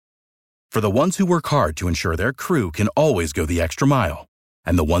For the ones who work hard to ensure their crew can always go the extra mile,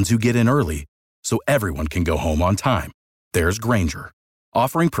 and the ones who get in early so everyone can go home on time, there's Grainger,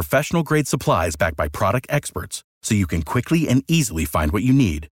 offering professional-grade supplies backed by product experts so you can quickly and easily find what you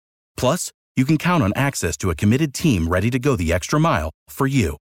need. Plus, you can count on access to a committed team ready to go the extra mile for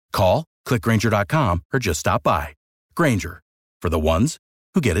you. Call, click Grainger.com, or just stop by. Grainger, for the ones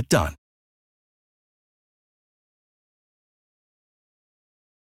who get it done.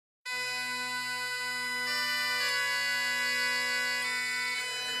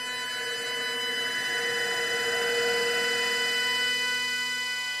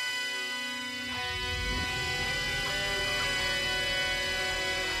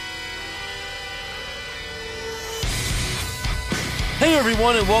 Hey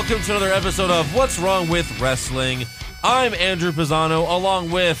everyone, and welcome to another episode of What's Wrong with Wrestling. I'm Andrew Pisano,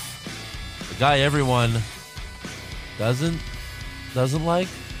 along with the guy everyone doesn't like,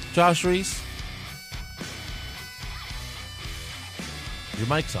 Josh Reese. Your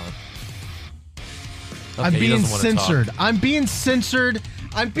mic's on. Okay, I'm being censored. I'm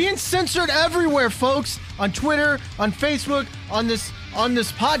being censored everywhere, folks. On Twitter, on Facebook, on this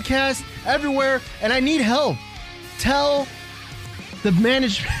podcast, everywhere, and I need help. Tell the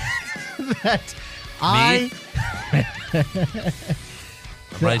management that I'm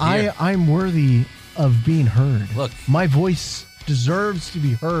right here. I'm worthy of being heard. Look, my voice deserves to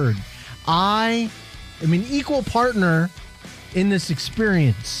be heard. I am an equal partner in this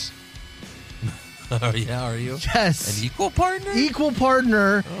experience. Are you? Yes. An equal partner? Equal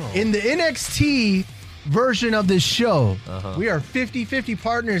partner in the NXT version of this show. Uh-huh. We are 50-50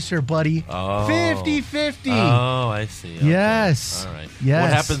 partners here, buddy. 50-50. Oh, I see. Okay. Yes. All right. Yes.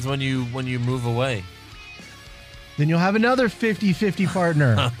 What happens when you move away? Then you'll have another 50-50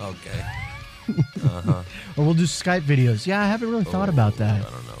 partner. Okay. Uh-huh. Or we'll do Skype videos. Yeah, I haven't really thought about that.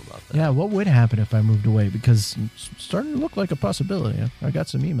 I don't know about that. Yeah, what would happen if I moved away? Because it's starting to look like a possibility. I got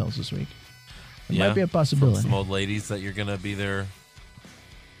some emails this week. It might be a possibility. From some old ladies that you're gonna be their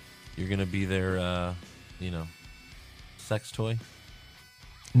sex toy.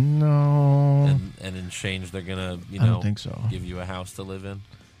 No. And in exchange they're gonna, I don't think so. give you a house to live in.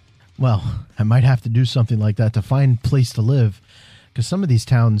 Well, I might have to do something like that to find a place to live, because some of these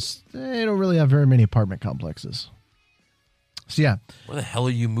towns, they don't really have very many apartment complexes. So yeah. Where the hell are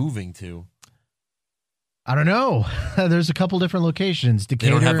you moving to? I don't know. There's a couple different locations.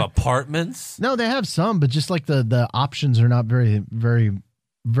 Decatur. They don't have apartments? No, they have some, but just like the options are not very, very,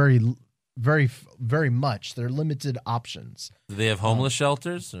 very, very, very much. They're limited options. Do they have homeless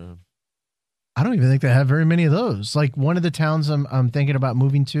shelters? Or? I don't even think they have very many of those. Like one of the towns I'm thinking about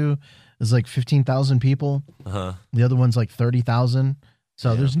moving to is like 15,000 people. Uh-huh. The other one's like 30,000.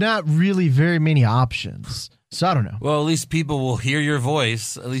 So there's not really very many options. So I don't know. Well, at least people will hear your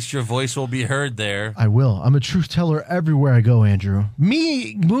voice. At least your voice will be heard there. I will. I'm a truth teller everywhere I go, Andrew.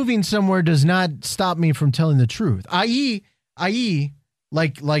 Me moving somewhere does not stop me from telling the truth. I.e.,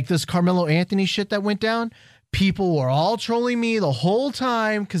 like this Carmelo Anthony shit that went down. People were all trolling me the whole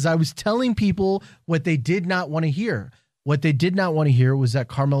time because I was telling people what they did not want to hear. What they did not want to hear was that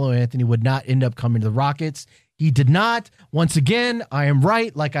Carmelo Anthony would not end up coming to the Rockets. He did not. Once again, I am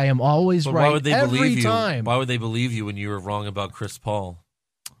right, like I am always right. Why would they every believe you? time. Why would they believe you when you were wrong about Chris Paul?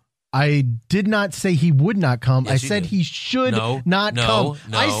 I did not say he would not come. Yes, I said he should not come.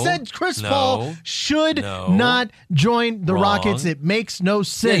 I said Chris Paul should not join the Rockets. It makes no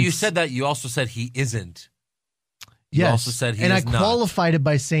sense. Yeah, you said that. You also said he isn't. You yes. also said he and is I qualified it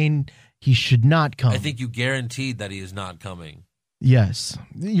by saying he should not come. I think you guaranteed that he is not coming. Yes.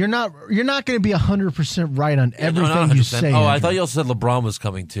 You're not going to be 100% right on everything you say. Oh, Andrew. I thought you also said LeBron was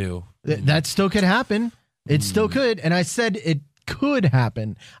coming too. That still could happen. It still could. And I said it could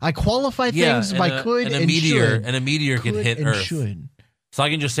happen. I qualify things by could and should. And a meteor can hit and Earth. Should. So I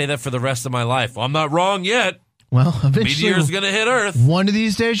can just say that for the rest of my life. Well, I'm not wrong yet. Well, eventually, meteor's going to hit Earth. One of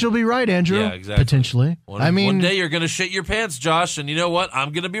these days you'll be right, Andrew. Yeah, exactly. Potentially. One day you're going to shit your pants, Josh, and you know what?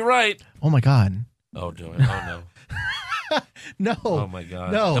 I'm going to be right. Oh, my God. Oh, no. No. Oh, my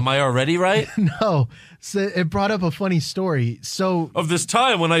God. No. Am I already right? No. So it brought up a funny story. So of this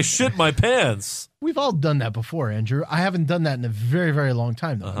time when I shit my pants. We've all done that before, Andrew. I haven't done that in a very, very long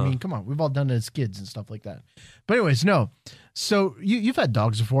time, though. Uh-huh. I mean, come on. We've all done it as kids and stuff like that. But anyways, no. So you've had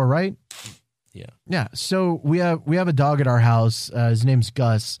dogs before, right? Yeah. Yeah. So we have a dog at our house. His name's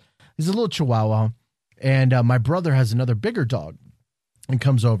Gus. He's a little Chihuahua. And my brother has another bigger dog and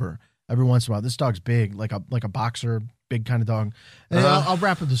comes over every once in a while. This dog's big, like a boxer, big kind of dog. And I'll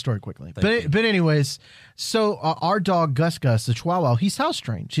wrap up the story quickly. But anyways, so our dog, Gus, the Chihuahua, he's house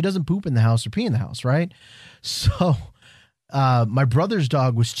trained. She doesn't poop in the house or pee in the house, right? So my brother's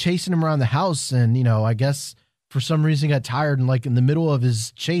dog was chasing him around the house, and I guess for some reason he got tired, and like in the middle of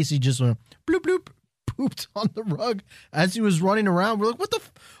his chase, he just went bloop bloop, pooped on the rug as he was running around. We're like, what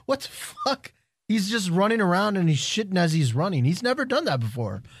the fuck? He's just running around and he's shitting as he's running. He's never done that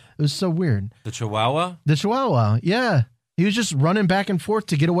before. It was so weird. The Chihuahua? The Chihuahua, yeah. He was just running back and forth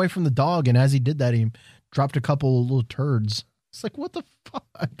to get away from the dog, and as he did that, he dropped a couple of little turds. It's like, what the fuck?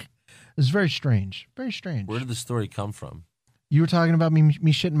 It was very strange. Very strange. Where did the story come from? You were talking about me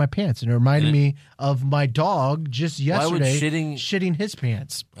shitting my pants, and it reminded me of my dog just yesterday shitting his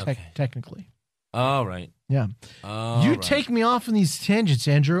pants, technically. Oh, right. Yeah. You take me off on these tangents,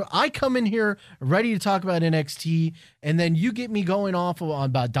 Andrew. I come in here ready to talk about NXT, and then you get me going off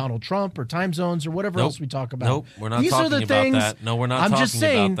about Donald Trump or time zones or whatever else we talk about. Nope, we're not talking about that. No, we're not talking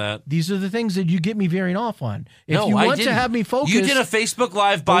about that. These are the things that you get me veering off on. If you want to have me focus, you did a Facebook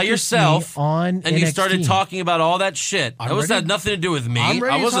Live by yourself on and NXT. you started talking about all that shit. That had nothing to do with me.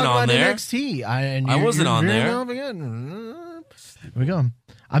 I wasn't on there. NXT. I wasn't on there. Here we go.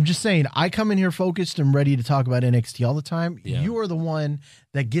 I'm just saying, I come in here focused and ready to talk about NXT all the time. Yeah. You are the one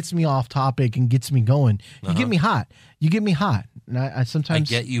that gets me off topic and gets me going. You get me hot. You get me hot. And I sometimes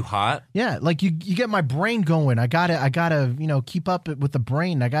get you hot. Yeah, like you get my brain going. I gotta keep up with the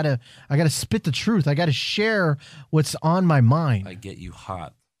brain. I gotta spit the truth. I gotta share what's on my mind. I get you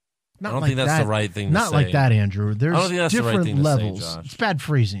hot. I don't think that's the right thing to say. Not like that, Andrew. There's different the right thing levels. To say, Josh. It's bad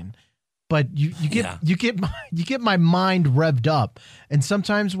phrasing. But you get my mind revved up, and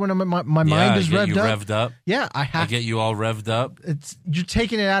sometimes when my mind is revved up, yeah, I get you all revved up. You're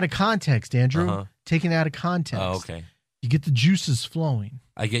taking it out of context, Andrew. Taking it out of context. Oh, okay. You get the juices flowing.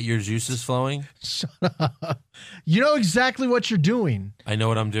 I get your juices flowing. Shut up. You know exactly what you're doing. I know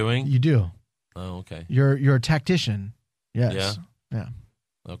what I'm doing. You do. Oh, okay. You're a tactician. Yes. Yeah.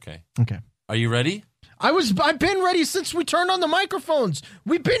 Okay. Are you ready? I've been ready since we turned on the microphones.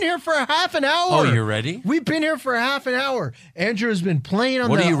 We've been here for a half an hour. Oh, you're ready? We've been here for a half an hour. Andrew has been playing on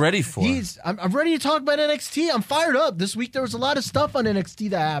What are you ready for? I'm ready to talk about NXT. I'm fired up. This week there was a lot of stuff on NXT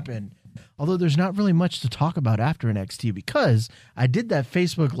that happened. Although there's not really much to talk about after NXT because I did that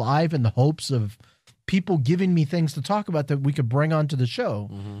Facebook Live in the hopes of people giving me things to talk about that we could bring onto the show.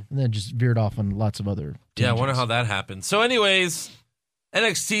 Mm-hmm. And then just veered off on lots of other tangents. Yeah, I wonder how that happened. So anyways,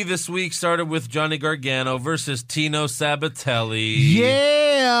 NXT this week started with Johnny Gargano versus Tino Sabatelli.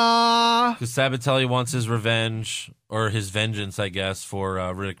 Yeah! Because Sabatelli wants his revenge, or his vengeance, I guess, for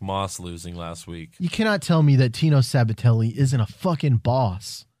Riddick Moss losing last week. You cannot tell me that Tino Sabatelli isn't a fucking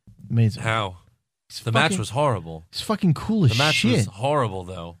boss. Amazing. How? The match was horrible. It's fucking cool as shit. The match was horrible,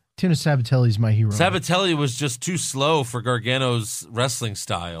 though. Tino Sabatelli's my hero. Sabatelli was just too slow for Gargano's wrestling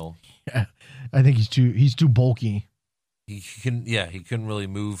style. Yeah, I think he's too bulky. He couldn't really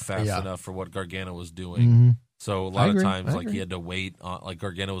move fast enough for what Gargano was doing. Mm-hmm. So a lot of times, he had to wait on, like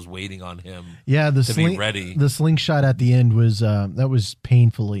Gargano was waiting on him. Yeah, be ready. The slingshot at the end was that was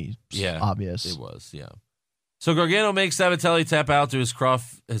painfully obvious. It was, yeah. So Gargano makes Sabatelli tap out to his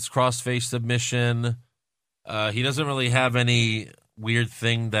crossface submission. He doesn't really have any weird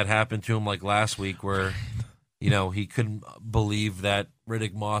thing that happened to him like last week, where he couldn't believe that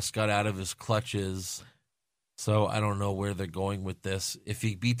Riddick Moss got out of his clutches. So I don't know where they're going with this. If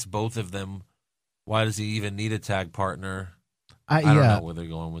he beats both of them, why does he even need a tag partner? I don't know where they're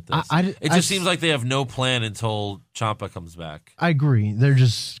going with this. It just seems like they have no plan until Ciampa comes back. I agree. They're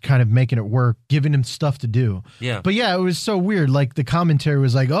just kind of making it work, giving him stuff to do. Yeah. But yeah, it was so weird. Like the commentary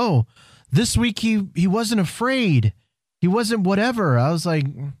was like, oh, this week he wasn't afraid. He wasn't whatever. I was like,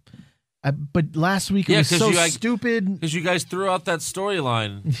 but last week it was so stupid. Because you guys threw out that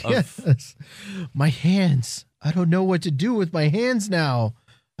storyline. Yes. My hands. I don't know what to do with my hands now.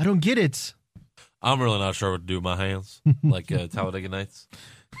 I don't get it. I'm really not sure what to do with my hands, like Talladega Nights.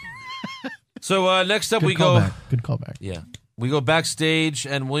 So next up, Good callback. Yeah. We go backstage,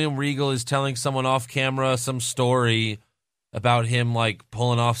 and William Regal is telling someone off camera some story about him, like,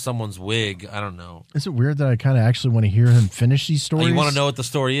 pulling off someone's wig. I don't know. Is it weird that I kind of actually want to hear him finish these stories? You want to know what the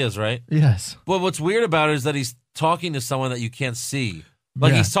story is, right? Yes. Well, what's weird about it is that he's talking to someone that you can't see.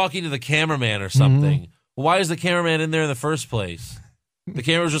 Like, he's talking to the cameraman or something. Mm-hmm. Why is the cameraman in there in the first place? The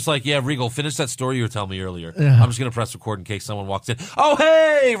camera's just like, yeah, Regal, finish that story you were telling me earlier. Yeah. I'm just going to press record in case someone walks in. Oh,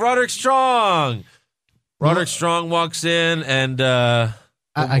 hey, Roderick Strong. Roderick Strong walks in, and what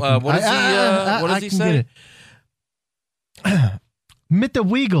does he say? Mr.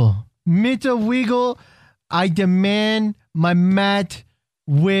 Wiggle, I demand my mat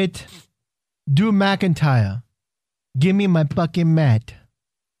with Drew McIntyre. Give me my fucking mat.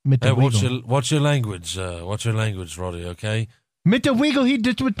 Hey, what's your language? What's your language, Roddy, okay? Mr. Wiggle, he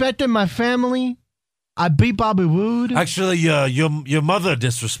disrespected my family. I beat Bobby Roode. Actually, your mother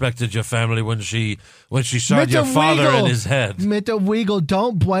disrespected your family when she shot your father in his head. Mr. Weagle,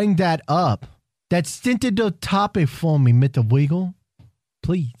 don't bring that up. That's stinted the topic for me, Mr. Weagle.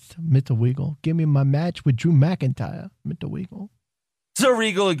 Please, Mr. Weagle, give me my match with Drew McIntyre, Mr. Weagle. So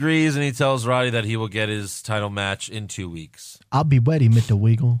Regal agrees, and he tells Roddy that he will get his title match in 2 weeks. I'll be ready, Mr.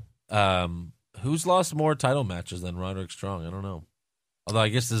 Weagle. Who's lost more title matches than Roderick Strong? I don't know. Although I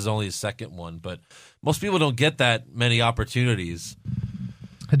guess this is only his second one, but most people don't get that many opportunities.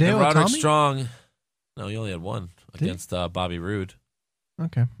 Hideo Roderick Itami? Strong, no, he only had one against Bobby Roode.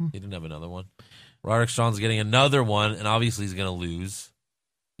 Okay. He didn't have another one. Roderick Strong's getting another one, and obviously he's going to lose.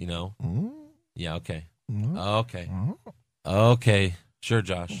 You know? Yeah, okay. Okay. Okay. Sure,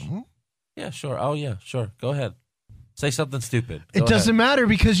 Josh. Yeah, sure. Oh, yeah, sure. Go ahead. Say something stupid. It doesn't matter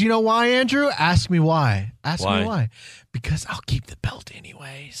because you know why, Andrew? Ask me why. Ask Why? me why. Because I'll keep the belt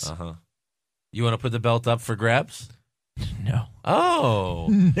anyways. Uh-huh. You want to put the belt up for grabs? No. Oh.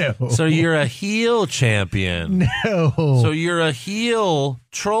 No. So you're a heel champion. No. So you're a heel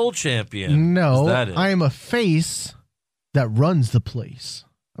troll champion. No. Is that it? I am a face that runs the place.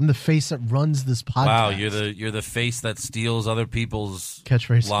 I'm the face that runs this podcast. Wow, you're the face that steals other people's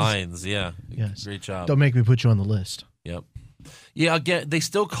catchphrases. lines. Yeah. Yes. Great job. Don't make me put you on the list. Yep. Yeah, again, they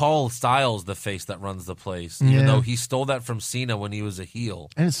still call Styles the face that runs the place, even though he stole that from Cena when he was a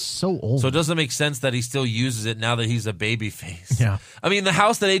heel. And it's so old. So it doesn't make sense that he still uses it now that he's a baby face. Yeah. I mean, the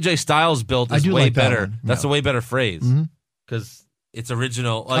house that AJ Styles built is I do way like that better. one. That's Yeah. a way better phrase because it's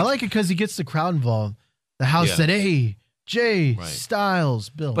original. I like it because he gets the crowd involved. The house that AJ Styles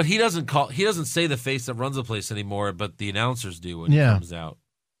built. But he doesn't say the face that runs the place anymore, but the announcers do when he comes out.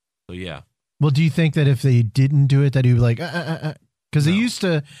 So yeah. Well, do you think that if they didn't do it, that he would be like, because he used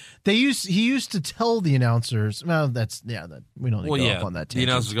to tell the announcers, well, that we don't need to go up on that tangent.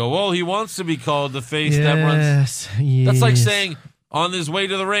 The announcers go, well, he wants to be called the face that runs. Yes. That's like saying on his way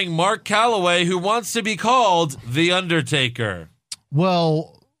to the ring, Mark Calloway, who wants to be called the Undertaker.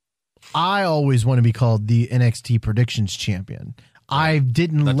 Well, I always want to be called the NXT Predictions Champion. I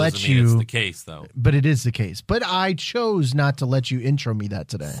didn't That let doesn't mean you. It's the case, though. But it is the case. But I chose not to let you intro me that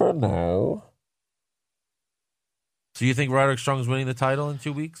today. For now. So you think Roderick Strong's winning the title in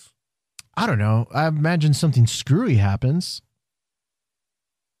 2 weeks? I don't know. I imagine something screwy happens.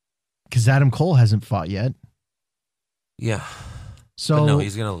 Because Adam Cole hasn't fought yet. Yeah. So but no,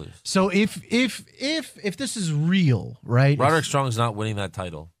 he's gonna lose. So if this is real, right? Roderick Strong's not winning that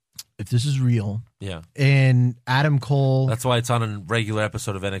title. If this is real, yeah, and Adam Cole, that's why it's on a regular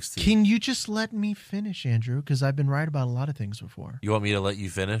episode of NXT. Can you just let me finish, Andrew? Because I've been right about a lot of things before. You want me to let you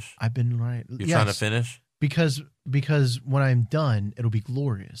finish? I've been right. You're trying to finish? Because when I'm done, it'll be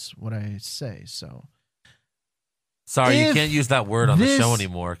glorious what I say. So sorry, you can't use that word on the show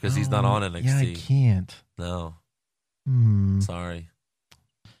anymore because he's not on NXT. Yeah, I can't. No. Sorry.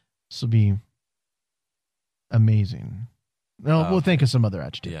 This will be amazing. No, we'll think of some other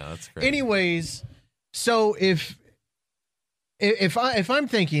adjective. Yeah, that's great. Anyways, so if I'm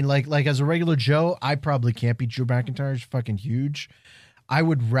thinking like as a regular Joe, I probably can't beat Drew McIntyre. He's fucking huge. I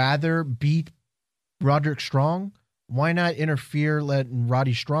would rather beat Roderick Strong. Why not interfere, let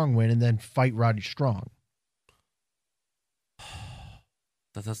Roddy Strong win, and then fight Roddy Strong?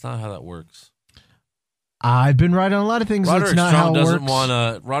 That's not how that works. I've been right on a lot of things. Roderick That's not Strong how it doesn't works. want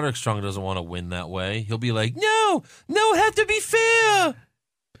to. Roderick Strong doesn't want to win that way. He'll be like, no, it have to be fair.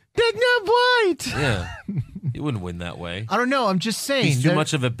 That's not right. Yeah, he wouldn't win that way. I don't know. I'm just saying. He's too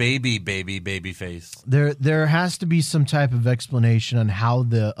much of a baby face. There has to be some type of explanation on how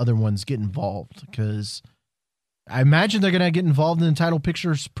the other ones get involved, because I imagine they're going to get involved in the title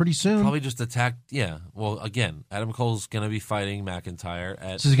pictures pretty soon. Probably just attack. Yeah. Well, again, Adam Cole's going to be fighting McIntyre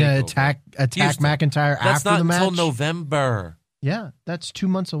at. So he's going to attack Houston. McIntyre That's after the match. That's not until November. Yeah, that's 2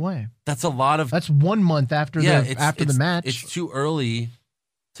 months away. That's a lot of. That's 1 month after the match. It's too early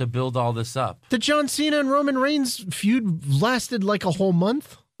to build all this up. The John Cena and Roman Reigns feud lasted like a whole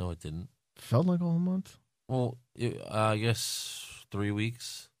month. No, it didn't. Felt like a whole month. Well, I guess 3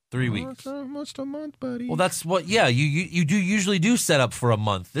 weeks. 3 weeks. It's almost a month, buddy. Well, that's what. Yeah, you do usually do set up for a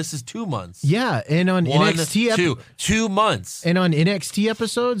month. This is 2 months. Yeah, and on NXT 2 months. And on NXT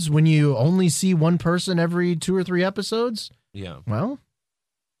episodes, when you only see one person every 2 or 3 episodes. Yeah. Well,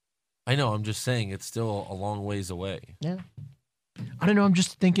 I know. I'm just saying it's still a long ways away. Yeah. I don't know. I'm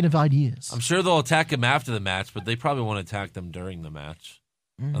just thinking of ideas. I'm sure they'll attack him after the match, but they probably won't attack them during the match.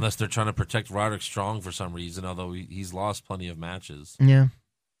 Unless they're trying to protect Roderick Strong for some reason, although he's lost plenty of matches. Yeah.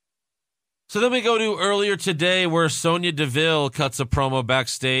 So then we go to earlier today where Sonya Deville cuts a promo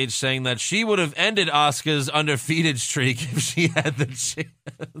backstage saying that she would have ended Asuka's undefeated streak if she had the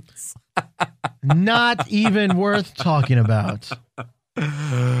chance. Not even worth talking about.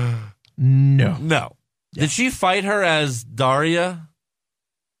 No. No. Did she fight her as Daria?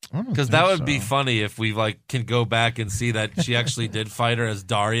 Because that would be funny if we can go back and see that she actually did fight her as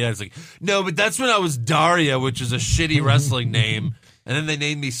Daria. It's like, no, but that's when I was Daria, which is a shitty wrestling name. And then they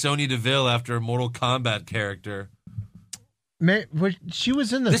named me Sonya Deville after a Mortal Kombat character. She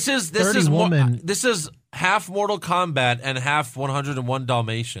was in the this is half Mortal Kombat and half 101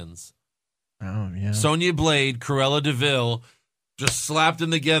 Dalmatians. Oh, yeah. Sonya Blade, Cruella Deville, just slapped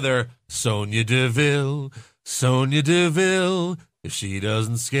them together. Sonya Deville, Sonya Deville. If she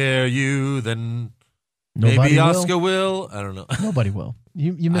doesn't scare you, then maybe Asuka will. I don't know. Nobody will.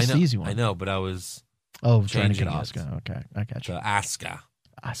 You missed the easy one. I know, but I was trying to get Asuka. Okay, I got you.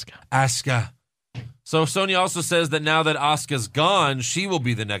 Asuka. So Sonya also says that now that Asuka's gone, she will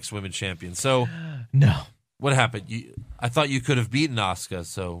be the next women's champion. So no, what happened? I thought you could have beaten Asuka.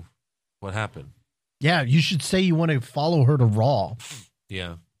 So what happened? Yeah, you should say you want to follow her to Raw.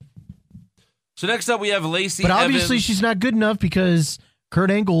 Yeah. So next up we have Lacey But obviously Evans. she's not good enough because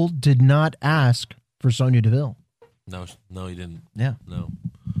Kurt Angle did not ask for Sonya Deville. No, he didn't. Yeah. No.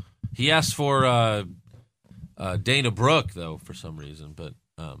 He asked for Dana Brooke, though, for some reason, but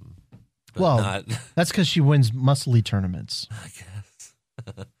not. That's because she wins muscly tournaments. I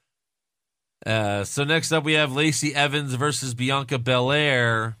guess. So next up we have Lacey Evans versus Bianca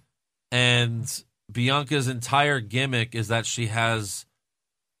Belair, and Bianca's entire gimmick is that she has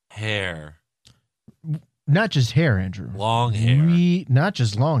hair. Not just hair, Andrew. Long hair. Not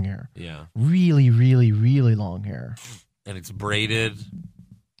just long hair. Yeah. Really, really, really long hair. And it's braided.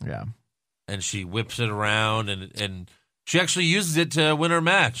 Yeah. And she whips it around, and she actually uses it to win her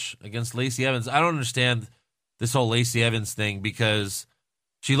match against Lacey Evans. I don't understand this whole Lacey Evans thing because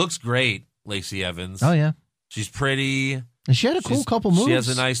she looks great, Lacey Evans. Oh, yeah. She's pretty. And she had a cool couple moves. She has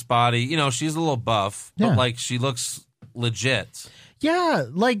a nice body. She's a little buff, but she looks legit. Yeah,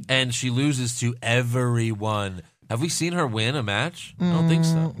 and she loses to everyone. Have we seen her win a match? I don't think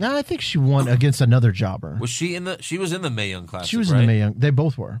so. No, I think she won against another jobber. Was she in the? She was in the Mae Young Classic. She was right? in the Mae Young. They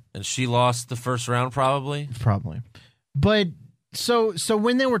both were, and she lost the first round, probably. But so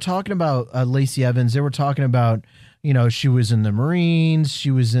when they were talking about Lacey Evans, they were talking about she was in the Marines, she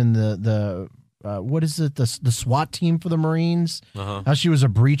was in the what is it, the SWAT team for the Marines? How she was a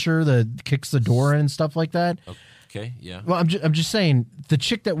breacher that kicks the door in and stuff like that. Okay, yeah. Well, I'm just saying the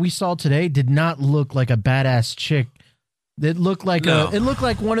chick that we saw today did not look like a badass chick. It looked like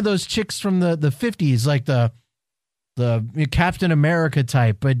one of those chicks from the 50s, like the Captain America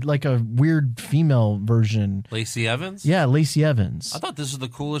type, but like a weird female version. Lacey Evans? Yeah, Lacey Evans. I thought this was the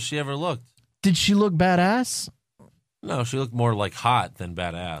coolest she ever looked. Did she look badass? No, she looked more like hot than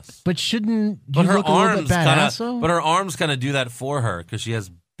badass. But shouldn't you look a little bit badass though? But her arms kind of do that for her because she has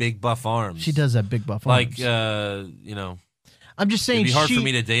big buff arms. She does have big buff arms. I'm just saying it'd be hard for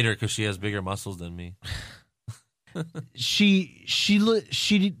me to date her because she has bigger muscles than me. she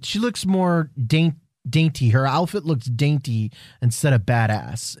looks more dainty. Her outfit looks dainty instead of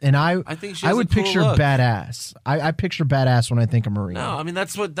badass. And I think she has would a cool picture look. badass. I picture badass when I think of Maria. No, I mean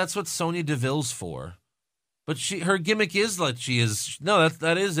that's what Sonya Deville's for. But her gimmick is like she is. No,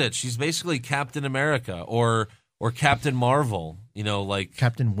 that is it. She's basically Captain America or Captain Marvel. Like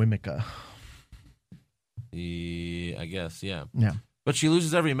Captain Wimica. I guess, yeah. Yeah. But she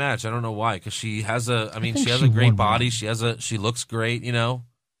loses every match. I don't know why. Because she has a great body. One. She looks great.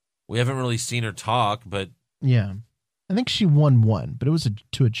 We haven't really seen her talk, but yeah, I think she won one, but it was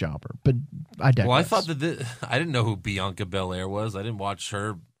to a jobber. But I digress. Well, I thought that I didn't know who Bianca Belair was. I didn't watch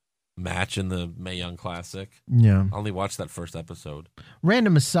her match in the Mae Young Classic. Yeah, I only watched that first episode.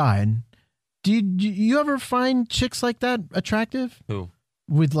 Random aside, did you ever find chicks like that attractive? Who?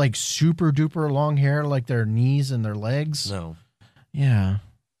 With like super duper long hair, like their knees and their legs? No. Yeah,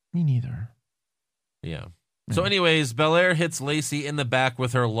 me neither. Yeah. So anyways, Belair hits Lacey in the back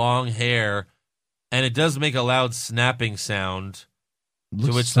with her long hair, and it does make a loud snapping sound,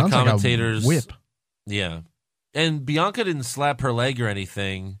 to which the commentators... Like a whip. Yeah. And Bianca didn't slap her leg or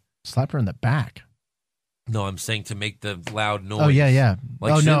anything. Slap her in the back. No, I'm saying to make the loud noise. Oh, yeah.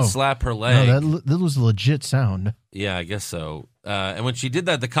 Like she didn't slap her leg. No, that was a legit sound. Yeah, I guess so. And when she did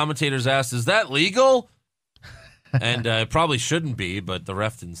that, the commentators asked, "Is that legal?" And it probably shouldn't be, but the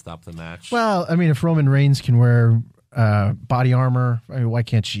ref didn't stop the match. Well, I mean, if Roman Reigns can wear body armor, I mean, why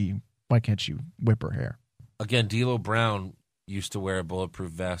can't she whip her hair? Again, D'Lo Brown used to wear a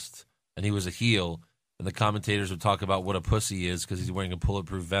bulletproof vest, and he was a heel. And the commentators would talk about what a pussy he is because he's wearing a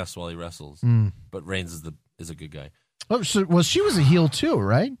bulletproof vest while he wrestles. But Reigns is a good guy. Oh, so she was a heel too,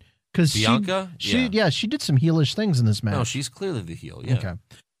 right? Because Bianca, she did some heelish things in this match. No, she's clearly the heel. Yeah. Okay.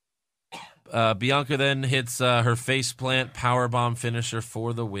 Bianca then hits her faceplant powerbomb finisher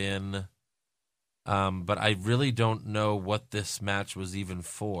for the win. But I really don't know what this match was even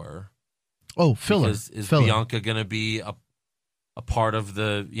for. Oh, filler. Because is filler. Bianca going to be a part of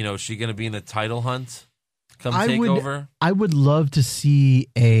the, is she going to be in the title hunt come TakeOver? I would love to see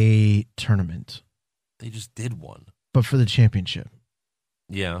a tournament. They just did one. But for the championship.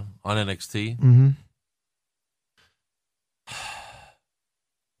 Yeah, on NXT. Mm-hmm.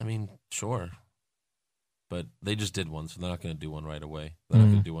 I mean, sure. But they just did one, so they're not going to do one right away. They're not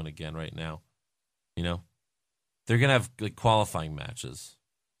going to do one again right now. They're going to have like qualifying matches.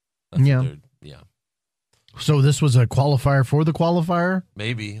 Yeah. So this was a qualifier for the qualifier?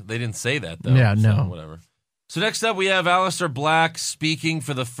 Maybe. They didn't say that, though. Yeah, so no. Whatever. So next up, we have Aleister Black speaking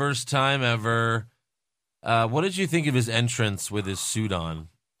for the first time ever. What did you think of his entrance with his suit on?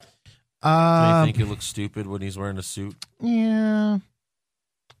 Do you think it looks stupid when he's wearing a suit? Yeah.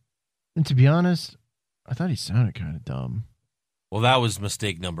 And to be honest, I thought he sounded kind of dumb. Well, that was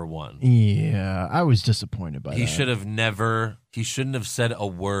mistake number one. Yeah, I was disappointed by that. He shouldn't have said a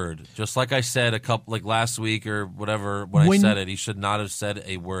word. Just like I said last week or whatever, when I said it, he should not have said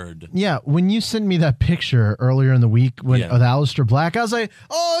a word. Yeah, when you sent me that picture earlier in the week of Aleister Black, I was like,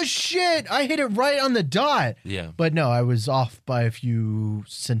 oh shit, I hit it right on the dot. Yeah. But no, I was off by a few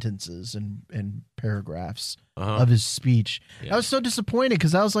sentences and paragraphs of his speech. Yeah. I was so disappointed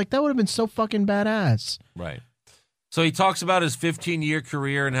because I was like, that would have been so fucking badass. Right. So he talks about his 15-year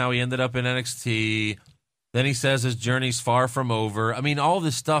career and how he ended up in NXT. Then he says his journey's far from over. I mean, all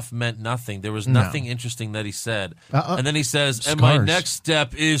this stuff meant nothing. There was nothing interesting that he said. And then he says, and my next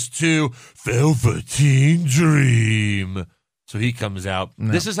step is to Velveteen Dream. So he comes out.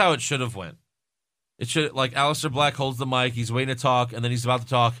 No. This is how it should have went. It should, like, Aleister Black holds the mic. He's waiting to talk, and then he's about to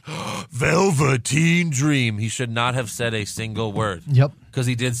talk. Velveteen Dream. He should not have said a single word. Yep. Because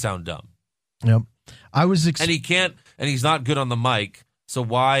he did sound dumb. Yep. And he can't, and he's not good on the mic, so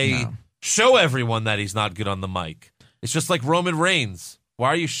why show everyone that he's not good on the mic? It's just like Roman Reigns. Why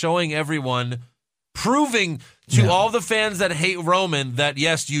are you showing everyone, proving to all the fans that hate Roman that,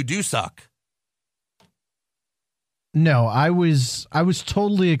 yes, you do suck? No, I was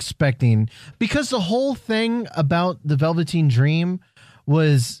totally expecting, because the whole thing about the Velveteen Dream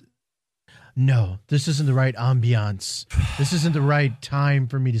was, no, this isn't the right ambiance. This isn't the right time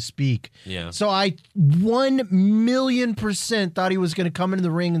for me to speak. Yeah. So I 1,000,000% thought he was going to come into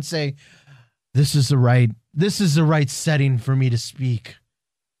the ring and say, this is the right setting for me to speak.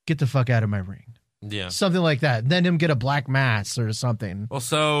 Get the fuck out of my ring. Yeah. Something like that. Then him get a black mass or something. Well,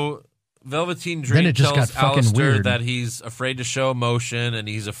 so Velveteen Dream tells Aleister that he's afraid to show emotion and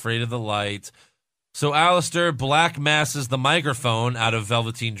he's afraid of the light. So Aleister black masses the microphone out of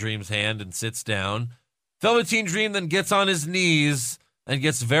Velveteen Dream's hand and sits down. Velveteen Dream then gets on his knees and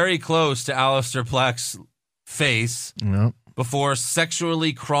gets very close to Aleister Black's face before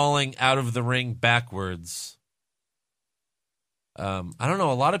sexually crawling out of the ring backwards. I don't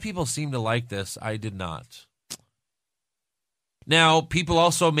know. A lot of people seem to like this. I did not. Now, people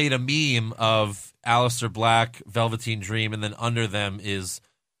also made a meme of Aleister Black, Velveteen Dream, and then under them is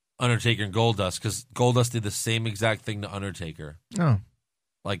Undertaker and Goldust, because Goldust did the same exact thing to Undertaker. Oh.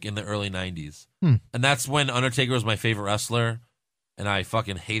 Like in the early 90s. And that's when Undertaker was my favorite wrestler, and I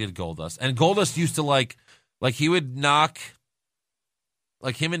fucking hated Goldust. And Goldust used to like he would knock,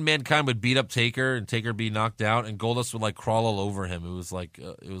 like him and Mankind would beat up Taker, and Taker would be knocked out, and Goldust would like crawl all over him. It was like,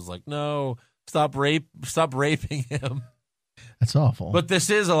 no, stop raping him. That's awful. But this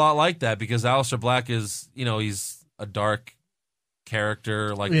is a lot like that, because Aleister Black is, he's a dark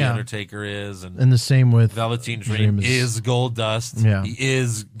character like The Undertaker is, and the same with Velveteen Dream is Goldust. Yeah. He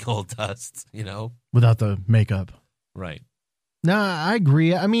is Goldust, without the makeup. Right. No, I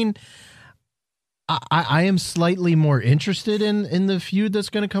agree. I mean, I am slightly more interested in the feud that's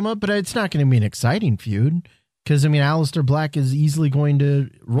going to come up, but it's not going to be an exciting feud, because I mean, Aleister Black is easily going to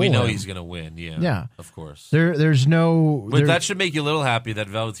roll. We know he's going to win. Yeah, of course. There's no. But that should make you a little happy that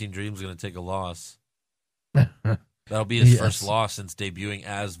Velveteen Dream's going to take a loss. That'll be his first loss since debuting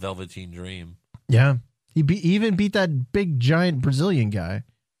as Velveteen Dream. Yeah. He even beat that big, giant Brazilian guy,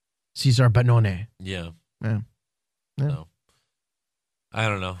 Cesar Banone. Yeah. So, I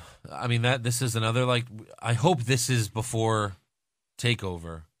don't know. I mean, this is another, I hope this is before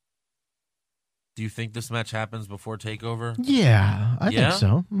TakeOver. Do you think this match happens before TakeOver? Yeah, I think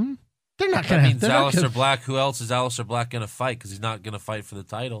so. Mm-hmm. They're not going to have... That means Aleister Black. Who else is Aleister Black going to fight? Because he's not going to fight for the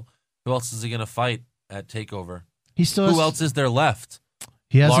title. Who else is he going to fight at TakeOver? Who else is there left?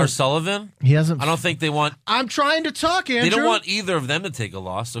 Lars Sullivan? He hasn't. I don't think they want. I'm trying to talk, Andrew. They don't want either of them to take a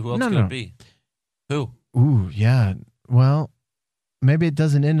loss. So who else could it be? Who? Ooh, yeah. Well, maybe it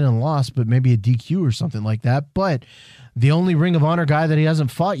doesn't end in a loss, but maybe a DQ or something like that. But the only Ring of Honor guy that he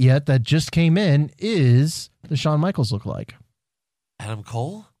hasn't fought yet that just came in is the Shawn Michaels lookalike. Adam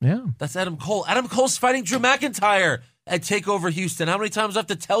Cole? Yeah. That's Adam Cole. Adam Cole's fighting Drew McIntyre at TakeOver Houston. How many times do I have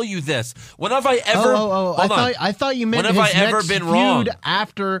to tell you this? When have I ever... I thought you meant when his have I ever next been feud wrong?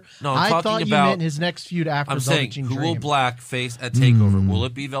 after... No, I thought you meant his next feud after I'm Velveteen saying, Dream. who will Black face at TakeOver? Will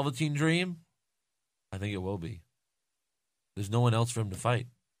it be Velveteen Dream? I think it will be. There's no one else for him to fight.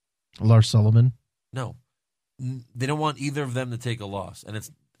 Lars Sullivan? No. They don't want either of them to take a loss.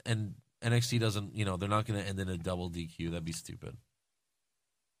 And NXT doesn't, they're not going to end in a double DQ. That'd be stupid.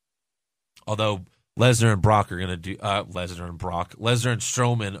 Although Lesnar and Brock are going to do Lesnar and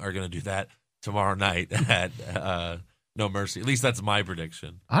Strowman are going to do that tomorrow night at No Mercy. At least that's my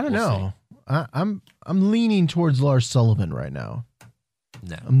prediction. I don't know. I'm leaning towards Lars Sullivan right now.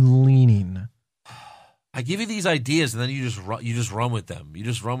 No, I'm leaning. I give you these ideas and then you just run with them. You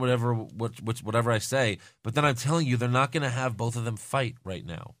just run whatever I say. But then I'm telling you, they're not going to have both of them fight right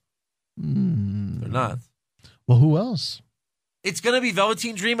now. They're not. Well, who else? It's going to be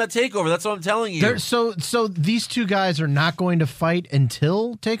Velveteen Dream at TakeOver. That's what I'm telling you. So these two guys are not going to fight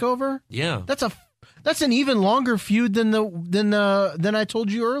until TakeOver? Yeah. That's an even longer feud than I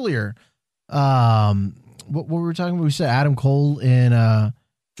told you earlier. What were we talking about? We said Adam Cole and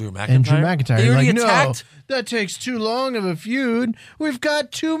Drew McIntyre. And Drew McIntyre. They already attacked. No, that takes too long of a feud. We've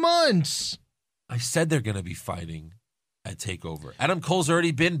got 2 months. I said they're going to be fighting at TakeOver. Adam Cole's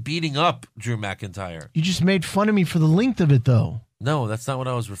already been beating up Drew McIntyre. You just made fun of me for the length of it, though. No, that's not what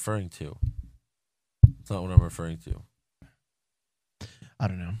I was referring to. That's not what I'm referring to. I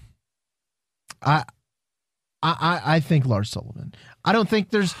don't know. I think Lars Sullivan. I don't think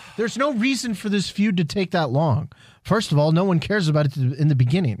there's no reason for this feud to take that long. First of all, no one cares about it in the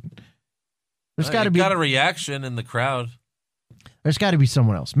beginning. There's got to be a reaction in the crowd. There's got to be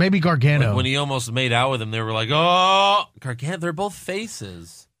someone else. Maybe Gargano. Like when he almost made out with him, they were like, "Oh, Gargano." They're both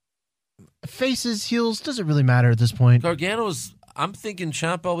faces. Faces, heels, doesn't really matter at this point. Gargano's. I'm thinking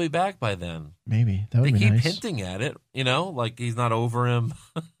Ciampa will be back by then. Maybe that would be nice. They keep hinting at it, like he's not over him.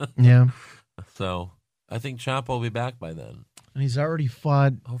 Yeah. So I think Ciampa will be back by then. And he's already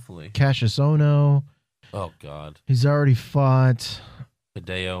fought. Hopefully, Cassius Ohno. Oh God. He's already fought.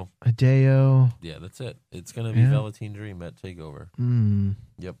 Hideo. Yeah, that's it. It's going to be Velveteen Dream at TakeOver.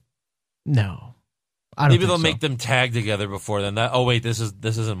 Yep. No. Maybe they'll make them tag together before then. This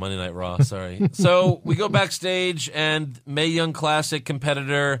isn't Monday Night Raw. Sorry. So we go backstage and Mae Young Classic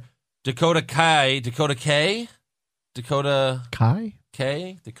competitor Dakota Kai.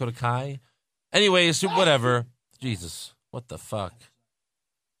 Anyways, whatever. Jesus. What the fuck?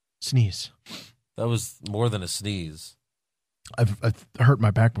 Sneeze. That was more than a sneeze. I've hurt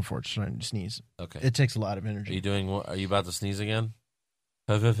my back before trying to sneeze. Okay. It takes a lot of energy. Are you about to sneeze again?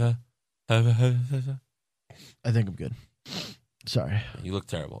 I think I'm good. Sorry. You look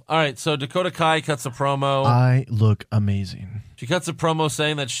terrible. All right, so Dakota Kai cuts a promo. I look amazing. She cuts a promo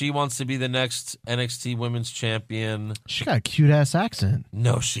saying that she wants to be the next NXT Women's Champion. She got a cute-ass accent.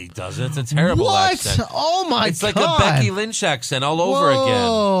 No, she doesn't. It's a terrible accent. Oh, my God. It's like a Becky Lynch accent all over again.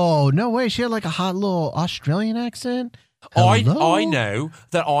 Oh, no way. She had like a hot little Australian accent. I know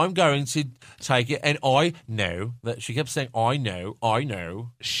that I'm going to take it, and I know that she kept saying, I know.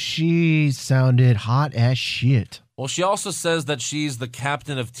 She sounded hot as shit. Well, she also says that she's the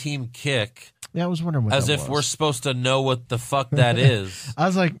captain of Team Kick. Yeah, I was wondering what as that if was. We're supposed to know what the fuck that is. I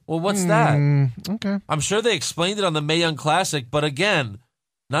was like, well, what's that? Okay. I'm sure they explained it on the Mae Young Classic, but again,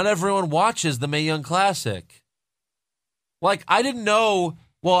 not everyone watches the Mae Young Classic. Like, I didn't know.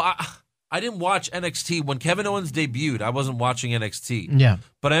 Well, I didn't watch NXT when Kevin Owens debuted. I wasn't watching NXT. Yeah,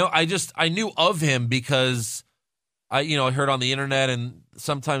 but I knew of him because I heard on the internet, and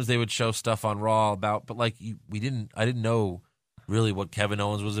sometimes they would show stuff on Raw about. But like I didn't know really what Kevin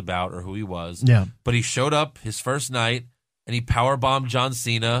Owens was about or who he was. Yeah, but he showed up his first night and he powerbombed John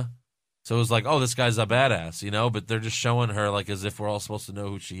Cena. So it was like, oh, this guy's a badass, But they're just showing her like as if we're all supposed to know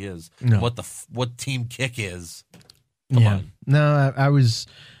who she is, what Team Kick is. Come on. No, I was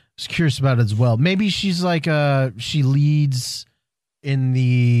curious about it as well. Maybe she's like she leads in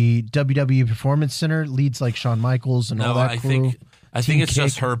the WWE Performance Center, leads like Shawn Michaels and all that crew. I think it's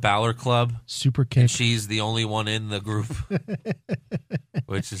just her Balor Club. Super Kick. And she's the only one in the group.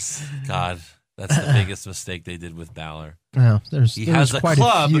 Which is, God, that's the biggest mistake they did with Balor. Yeah, there's quite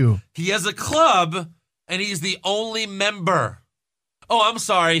a few. He has a club, and he's the only member. Oh, I'm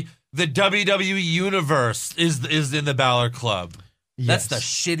sorry. The WWE Universe is in the Balor Club. Yes. That's the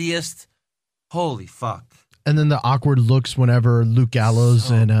shittiest. Holy fuck. And then the awkward looks whenever Luke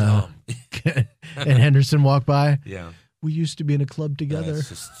Gallows and Henderson walk by. Yeah. We used to be in a club together. That's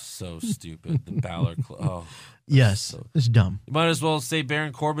just so stupid. The Balor Club. Oh, yes, it's dumb. You might as well say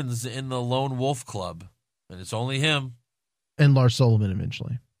Baron Corbin's in the Lone Wolf Club, and it's only him. And Lars Sullivan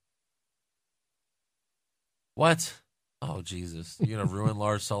eventually. What? Oh, Jesus. You're going to ruin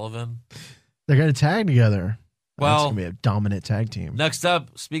Lars Sullivan? They're going to tag together. Well, it's going to be a dominant tag team. Next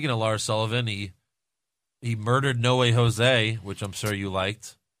up, speaking of Lars Sullivan, he murdered No Way Jose, which I'm sure you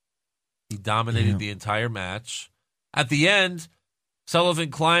liked. He dominated the entire match. At the end, Sullivan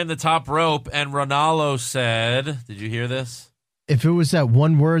climbed the top rope, and Ronaldo said, did you hear this? If it was that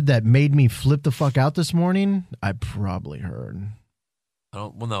one word that made me flip the fuck out this morning, I probably heard.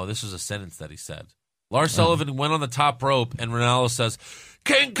 Well, no, this was a sentence that he said. Lars Sullivan went on the top rope, and Ronaldo says,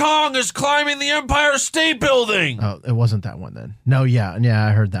 King Kong is climbing the Empire State Building. Oh, it wasn't that one then. No, yeah,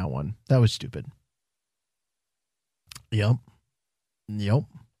 I heard that one. That was stupid. Yep.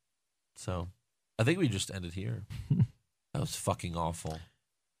 So, I think we just ended here. That was fucking awful.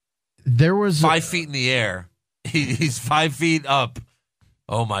 There was 5 feet in the air. He's 5 feet up.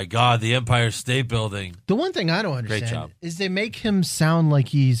 Oh my God, the Empire State Building. The one thing I don't understand Great job. is they make him sound like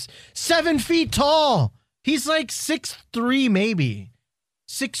he's 7 feet tall. He's like 6'3", maybe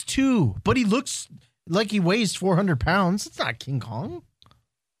 6'2", but he looks like he weighs 400 pounds. It's not King Kong.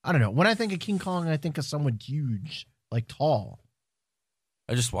 I don't know. When I think of King Kong, I think of someone huge, like tall.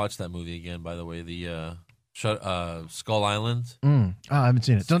 I just watched that movie again, by the way. The Skull Island. I haven't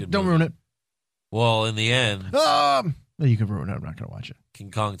seen it. Don't ruin it. Well, in the end, no, you can ruin it. I'm not going to watch it.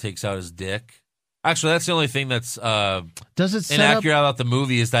 King Kong takes out his dick. Actually, that's the only thing that's does it inaccurate about the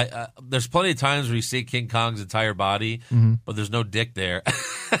movie is that there's plenty of times where you see King Kong's entire body, but there's no dick there.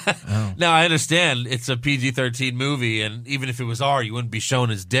 Now, I understand it's a PG-13 movie, and even if it was R, you wouldn't be shown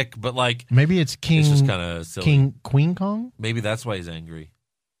his dick, but like... Maybe it's King... It's just kind of silly. Queen Kong? Maybe that's why he's angry.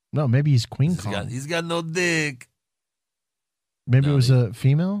 No, maybe he's Queen Kong. He's got no dick. Maybe it was a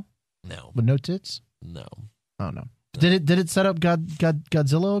female? No. With no tits? No. Oh, no. Did it set up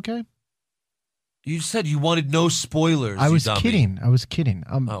Godzilla okay? You said you wanted no spoilers. I was kidding. Oh,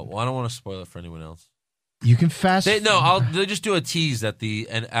 well, I don't want to spoil it for anyone else. You can fast. I'll just do a tease at the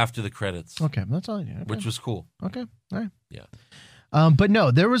end after the credits. Okay, that's all. Okay. Which was cool. Okay, all right. Yeah. But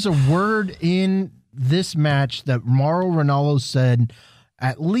no, there was a word in this match that Mauro Ranallo said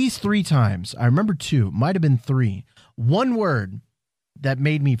at least 3 times. I remember 2, might have been 3. One word that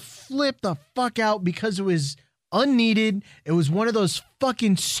made me flip the fuck out because it was unneeded. It was one of those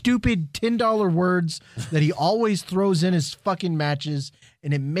fucking stupid $10 words that he always throws in his fucking matches,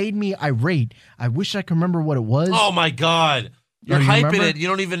 and it made me irate. I wish I could remember what it was. Oh my God. You're hyping it. You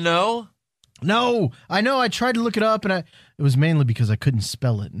don't even know? No, I know. I tried to look it up, and it was mainly because I couldn't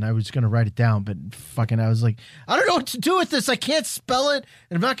spell it, and I was going to write it down, but I was like, I don't know what to do with this. I can't spell it,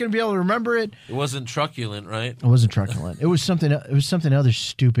 and I'm not going to be able to remember it. It wasn't truculent, right? It wasn't truculent. It was something other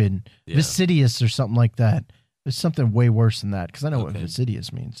stupid, Vicidious or something like that. There's something way worse than that because I know what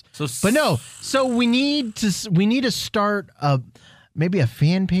Vicidious means. But no, so we need to start maybe a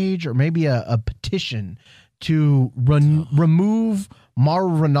fan page or maybe a petition to remove Mauro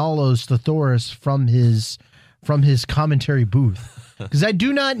Ranallo's Thesaurus from his commentary booth because I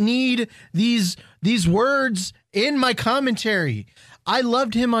do not need these words in my commentary. I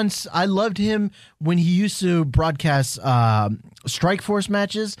loved him when he used to broadcast Strike Force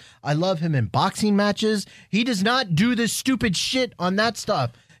matches. I love him in boxing matches. He does not do this stupid shit on that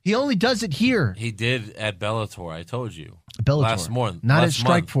stuff. He only does it here. He did at Bellator, I told you. Bellator. Not at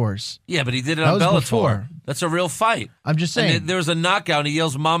Strike Force. Yeah, but he did it on Bellator. Before. That's a real fight. I'm just saying. And there was a knockout, and he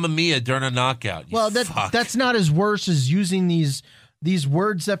yells Mamma Mia during a knockout. That's not as worse as using these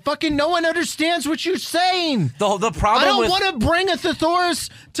words that fucking no one understands what you're saying. The problem I don't want to bring a thesaurus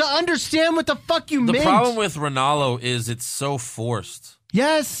to understand what the fuck you meant. The problem with Ranallo is it's so forced.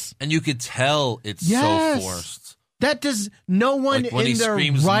 Yes. And you could tell it's so forced. That does no one like when in he their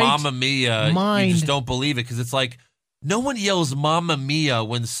screams right Mamma Mia, mind. You just don't believe it because it's like no one yells Mamma Mia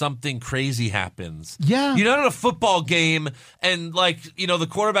when something crazy happens. Yeah. You're not at a football game and the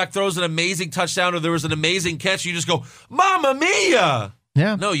quarterback throws an amazing touchdown or there was an amazing catch. You just go, Mamma Mia.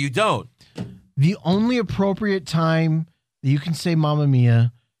 Yeah. No, you don't. The only appropriate time that you can say Mamma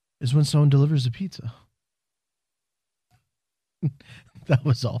Mia is when someone delivers a pizza. That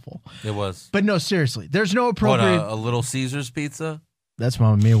was awful. It was. But no, seriously. There's no appropriate... What, a Little Caesars pizza? That's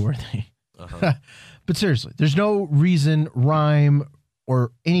Mamma Mia worthy. Uh-huh. But seriously, there's no reason, rhyme,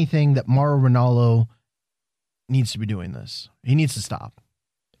 or anything that Mauro Ranallo needs to be doing this. He needs to stop.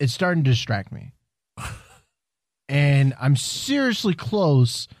 It's starting to distract me. And I'm seriously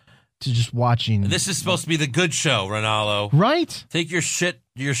close to just watching... This is supposed to be the good show, Ranallo. Right? Take your shit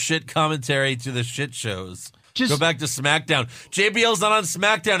commentary to the shit shows. Just go back to SmackDown. JBL's not on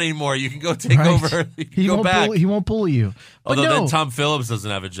SmackDown anymore. You can go take over. You can go back. He won't bully you. But Although then Tom Phillips doesn't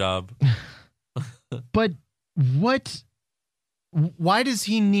have a job. But why does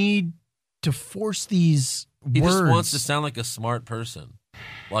he need to force these words? He just wants to sound like a smart person.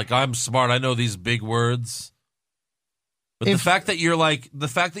 Like, I'm smart. I know these big words. But the fact that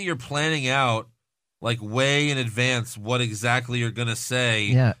you're planning out like way in advance what exactly you're going to say.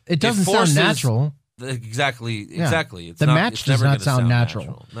 Yeah. It doesn't sound natural. Exactly. The match does not sound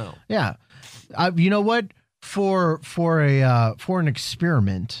natural. No. Yeah. You know what? For an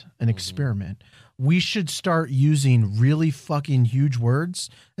experiment, we should start using really fucking huge words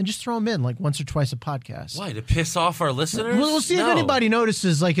and just throw them in like once or twice a podcast. Why? To piss off our listeners? We'll see if anybody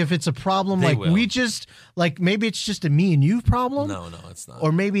notices, like if it's a problem, maybe it's just a me and you problem. No, it's not.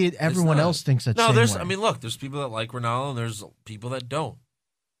 Or maybe everyone else thinks that's no. Way. I mean, look, there's people that like Ronaldo and there's people that don't.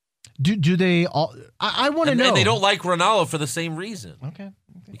 Do they all? I want to know. And they don't like Ronaldo for the same reason. Okay.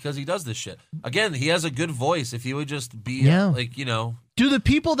 Because he does this shit. Again, he has a good voice. If he would just be Do the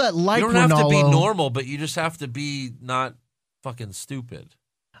people that like Ronaldo... You don't have to be normal, but you just have to be not fucking stupid.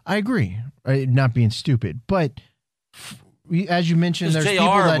 I agree. Not being stupid. But as you mentioned, there's people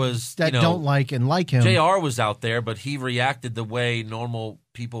that don't like and like him. JR was out there, but he reacted the way normal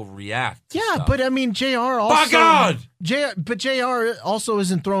people react. Yeah, but I mean, JR also... By God! But JR also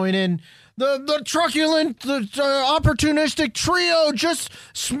isn't throwing in... The truculent, opportunistic trio just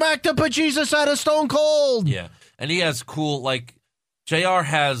smacked up a Jesus out of Stone Cold. Yeah, and he has cool, like, JR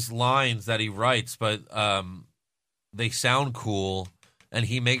has lines that he writes, but they sound cool, and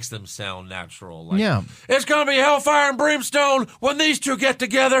he makes them sound natural. Like, yeah. It's going to be hellfire and brimstone when these two get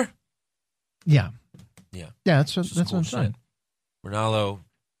together. Yeah. Yeah. Yeah, that's what I'm saying. Ronaldo...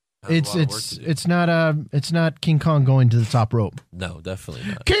 It's not King Kong going to the top rope. No, definitely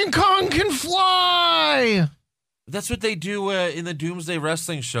not. King Kong can fly. That's what they do in the Doomsday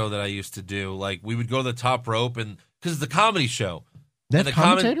Wrestling show that I used to do. Like, we would go to the top rope, and because it's the comedy show. They have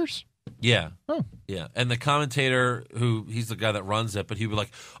commentators? Yeah. Oh. Yeah. And the commentator, he's the guy that runs it, but he would be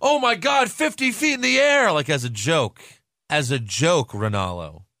like, oh my God, 50 feet in the air, like as a joke. As a joke,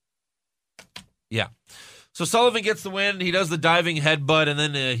 Ronaldo. Yeah. So Sullivan gets the win. He does the diving headbutt, and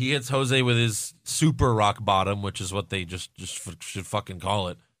then he hits Jose with his super rock bottom, which is what they just should fucking call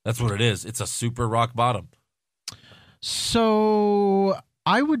it. That's what it is. It's a super rock bottom. So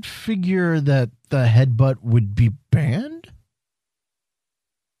I would figure that the headbutt would be banned?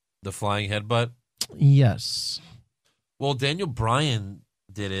 The flying headbutt? Yes. Well, Daniel Bryan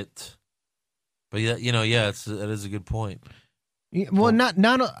did it. But, that is a good point. Well,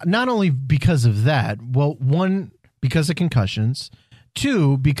 not only because of that. Well, one, because of concussions.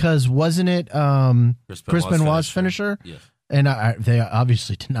 Two, because wasn't it Chris Benoit's finisher? Yes. And they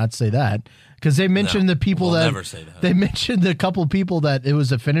obviously did not say that because they mentioned the people we'll that never say that. They mentioned the couple people that it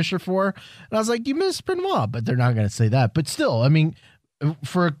was a finisher for, and I was like, you missed Benoit, but they're not going to say that. But still, I mean,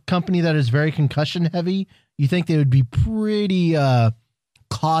 for a company that is very concussion heavy, you think they would be pretty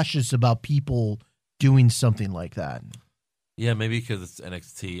cautious about people doing something like that. Yeah, maybe because it's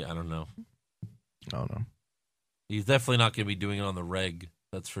NXT. I don't know. He's definitely not going to be doing it on the reg.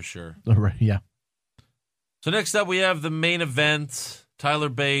 That's for sure. Yeah. So next up, we have the main event. Tyler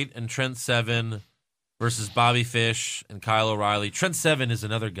Bate and Trent Seven versus Bobby Fish and Kyle O'Reilly. Trent Seven is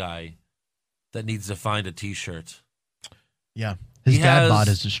another guy that needs to find a T-shirt. Yeah. His dad bod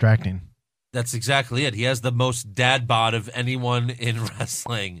is distracting. That's exactly it. He has the most dad bod of anyone in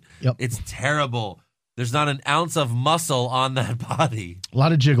wrestling. Yep. It's terrible. There's not an ounce of muscle on that body. A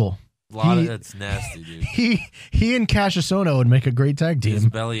lot of jiggle. That's nasty, dude. He and Cassius Ohno would make a great tag team. His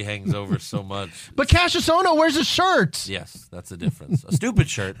belly hangs over so much. But Cassius Ohno wears a shirt. Yes, that's the difference. A stupid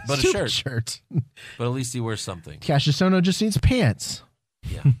shirt, but stupid a shirt. But at least he wears something. Cassius Ohno just needs pants.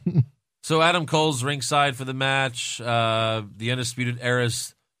 Yeah. So Adam Cole's ringside for the match. The Undisputed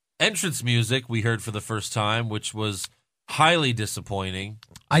Era's entrance music we heard for the first time, which was highly disappointing.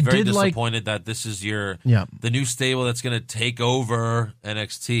 Very disappointed that this is the new stable that's going to take over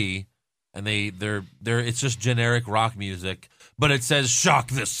NXT, and they're it's just generic rock music, but it says "Shock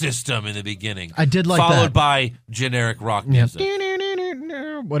the System" in the beginning. I did like that, followed by generic rock music.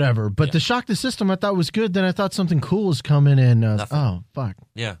 Whatever, but the "Shock the System" I thought was good. Then I thought something cool was coming, and oh fuck,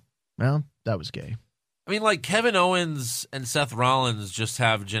 yeah, well that was gay. I mean, like Kevin Owens and Seth Rollins just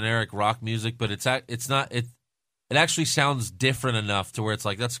have generic rock music, but it's not. It actually sounds different enough to where it's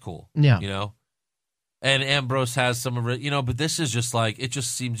like, that's cool. Yeah. You know? And Ambrose has some of it, but this is just like, it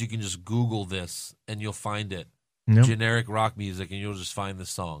just seems you can just Google this and you'll find it. Yep. Generic rock music and you'll just find the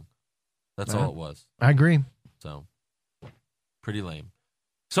song. That's all it was. I agree. So, pretty lame.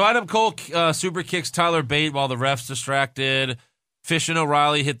 So Adam Cole super kicks Tyler Bate while the ref's distracted. Fish and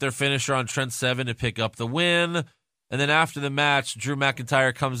O'Reilly hit their finisher on Trent Seven to pick up the win. And then after the match, Drew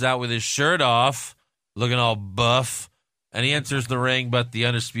McIntyre comes out with his shirt off, looking all buff. And he enters the ring, but the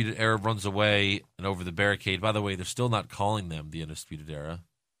Undisputed Era runs away and over the barricade. By the way, they're still not calling them the Undisputed Era.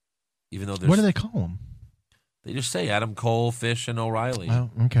 Even though What do they call them? They just say Adam Cole, Fish, and O'Reilly. Oh,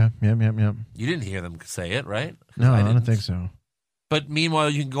 okay. Yep. You didn't hear them say it, right? No, I don't think so. But meanwhile,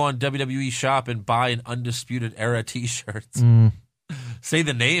 you can go on WWE Shop and buy an Undisputed Era T-shirt. Say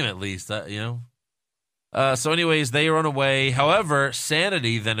the name at least, So anyways, they run away. However,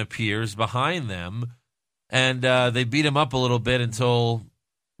 Sanity then appears behind them, and they beat him up a little bit until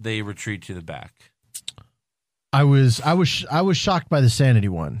they retreat to the back. I was shocked by the Sanity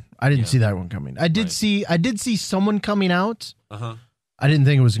one. I didn't see that one coming. I did see someone coming out. Uh-huh. I didn't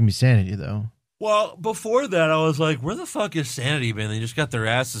think it was gonna be Sanity though. Well, before that, I was like, where the fuck is Sanity, man? They just got their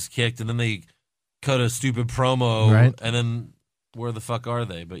asses kicked, and then they cut a stupid promo, right? And then where the fuck are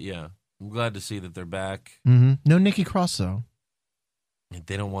they? But yeah, I'm glad to see that they're back. Mm-hmm. No Nikki Cross, though.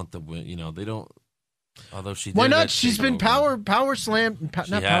 They don't want the win. They don't. Although she Why not? She's been power slam,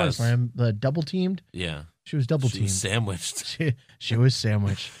 power slam, double teamed. Yeah. She was double She teamed. was sandwiched. She was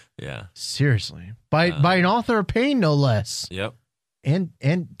sandwiched. Yeah. Seriously. By an author of pain, no less. Yep. And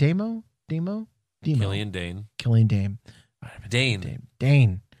Damo? Killian Dane.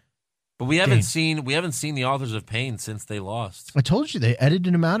 Dane. But we haven't seen the authors of pain since they lost. I told you they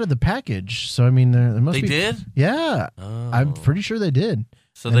edited him out of the package. So I mean, there must be. They did? Yeah. Oh. I'm pretty sure they did.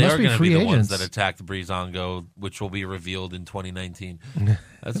 So they are going to be the ones that attacked Breezango, which will be revealed in 2019.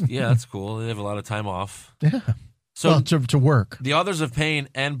 That's cool. They have a lot of time off. Yeah. So to work. The Authors of Pain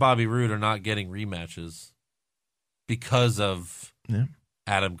and Bobby Roode are not getting rematches because of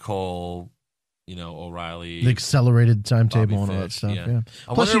Adam Cole, O'Reilly, the accelerated timetable Bobby and all that Fish, stuff. yeah. Yeah.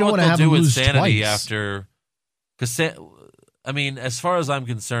 Plus, you don't want to do with Sanity twice. After, because as far as I'm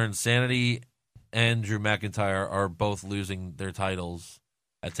concerned, Sanity and Drew McIntyre are both losing their titles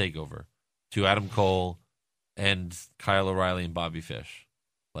at TakeOver to Adam Cole and Kyle O'Reilly and Bobby Fish,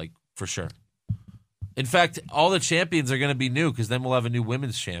 for sure. In fact, all the champions are going to be new because then we'll have a new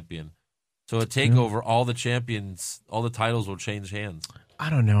women's champion. So at TakeOver, all the champions, all the titles will change hands. I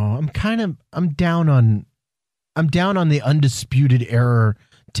don't know. I'm down on the Undisputed Era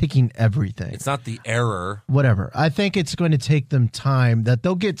ticking everything. It's not the error. Whatever. I think it's going to take them time that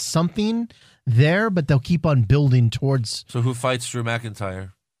they'll get something there, but they'll keep on building towards. So who fights Drew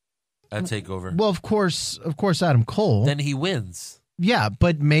McIntyre at TakeOver? Well, of course, Adam Cole. Then he wins. Yeah,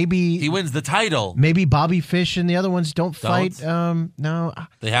 but maybe he wins the title. Maybe Bobby Fish and the other ones don't fight. No,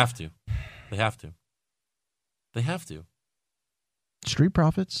 they have to. They have to. Street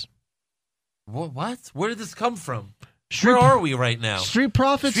Profits. What? Where did this come from? Where are we right now? Street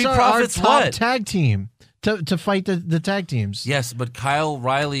Profits are our top tag team to fight the tag teams. Yes, but Kyle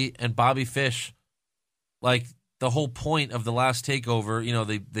O'Reilly and Bobby Fish, the whole point of the last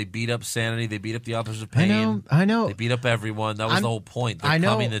TakeOver, they beat up Sanity, they beat up the Authors of Pain. I know. They beat up everyone. That was the whole point. They're I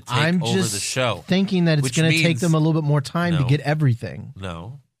know. coming to take I'm over just the show. Thinking that it's going to take them a little bit more time to get everything.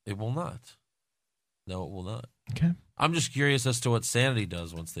 No, it will not. No, it will not. Okay. I'm just curious as to what Sanity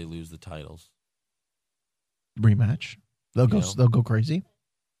does once they lose the titles. Rematch. They'll go crazy.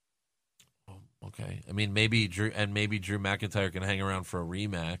 Okay. Maybe Drew McIntyre can hang around for a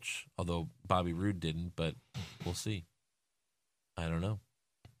rematch, although Bobby Roode didn't, but we'll see. I don't know.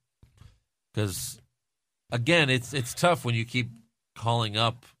 Because, again, it's tough when you keep calling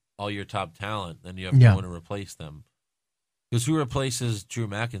up all your top talent, and you have no one to replace them. Because who replaces Drew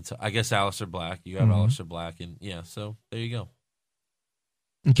McIntyre? I guess Aleister Black. You have Aleister Black, and so there you go.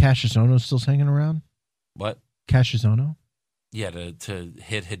 And Cassius Ohno's still hanging around? What? Cassius Ohno? Yeah, to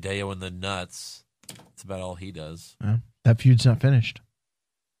hit Hideo in the nuts. That's about all he does. Yeah. That feud's not finished.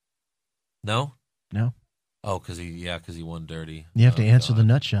 No? No. Oh, because he won dirty. You have to answer the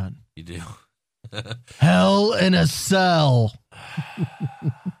nut shot. You do. Hell in a Cell.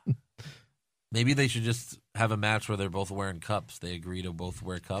 Maybe they should just have a match where they're both wearing cups. They agree to both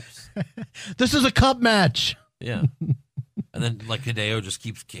wear cups. This is a cup match. Yeah. And then Hideo just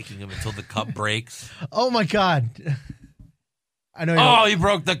keeps kicking him until the cup breaks. Oh my God. I know. Oh, he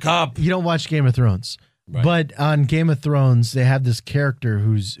broke the cup. You don't watch Game of Thrones. Right. But on Game of Thrones, they have this character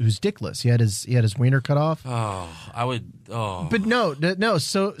who's dickless. He had his wiener cut off. Oh, I would. Oh, but no.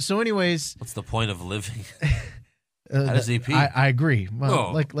 So anyways, what's the point of living? How does he pee? I agree.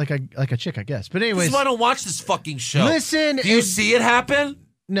 Well, like a chick, I guess. But anyways, this is why I don't watch this fucking show. Listen, do you see it happen?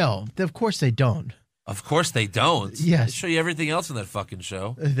 No, of course they don't. Of course they don't. Yes. They show you everything else in that fucking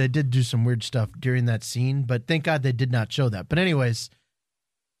show. They did do some weird stuff during that scene, but thank God they did not show that. But anyways,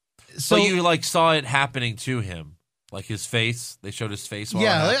 So but you like saw it happening to him, like his face. They showed his face. While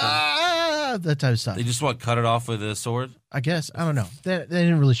yeah, it like, happened. that type of stuff. They just cut it off with a sword. I guess I don't know. They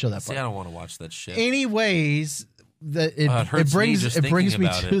didn't really show that See, part. I don't want to watch that shit. Anyways, it hurts it brings me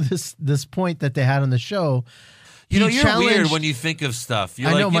to this point that they had on the show. You're weird when you think of stuff. You're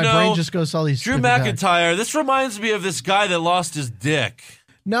I know, like, my brain just goes to all these. Drew McIntyre. This reminds me of this guy that lost his dick.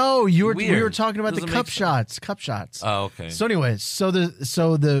 No, we Weird. were talking about the cup shots. Oh, okay. So anyways, so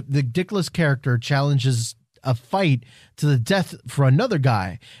the Dickless character challenges a fight to the death for another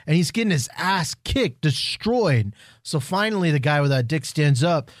guy, and he's getting his ass kicked, destroyed. So finally, the guy with that dick stands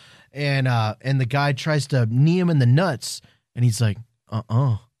up, and the guy tries to knee him in the nuts, and he's like,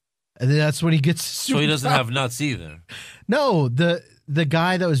 and then that's when he gets. So he doesn't have nuts either. No, the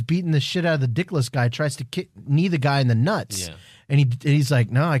guy that was beating the shit out of the Dickless guy tries to knee the guy in the nuts. Yeah. And he's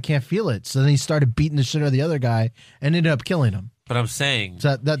like, no, I can't feel it. So then he started beating the shit out of the other guy and ended up killing him. But I'm saying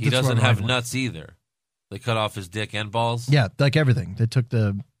So he doesn't have nuts either. They cut off his dick and balls. Yeah, like everything. They took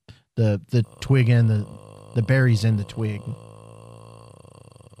the twig and the berries and the twig.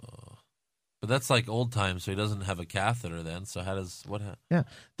 But that's like old times, so he doesn't have a catheter then. So Yeah,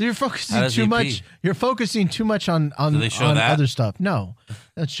 you're focusing too much. You're focusing too much on other stuff. No,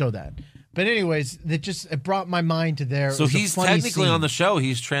 let's show that. But anyways, it brought my mind to there. So he's technically on the show.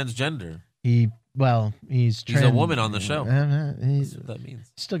 He's transgender. He's a woman on the show. That's what that means.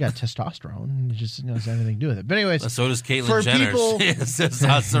 Still got testosterone. It just doesn't have anything to do with it. But anyways, so does Caitlyn Jenner. She has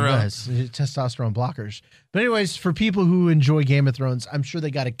testosterone. Testosterone blockers. But anyways, for people who enjoy Game of Thrones, I'm sure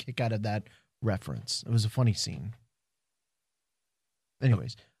they got a kick out of that reference. It was a funny scene.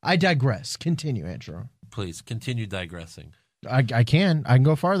 Anyways, I digress. Continue, Andrew. Please continue digressing. I can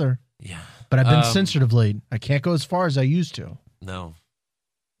go farther. Yeah, but I've been censored of late. I can't go as far as I used to. No,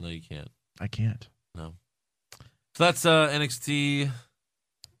 you can't. I can't. No. So that's NXT.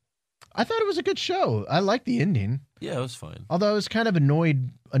 I thought it was a good show. I liked the ending. Yeah, it was fine. Although I was kind of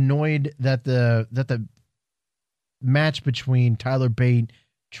annoyed that the match between Tyler Bate,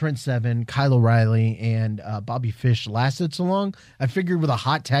 Trent Seven, Kyle O'Reilly, and Bobby Fish lasted so long. I figured with a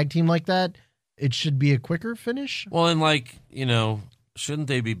hot tag team like that, it should be a quicker finish. Well, and shouldn't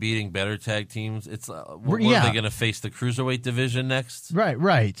they be beating better tag teams? It's are they going to face the cruiserweight division next? Right.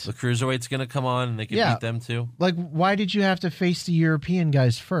 The cruiserweight's going to come on, and they can beat them too. Like, why did you have to face the European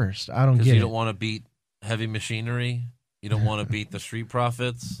guys first? I don't get it. Because you don't want to beat Heavy Machinery. You don't want to beat the Street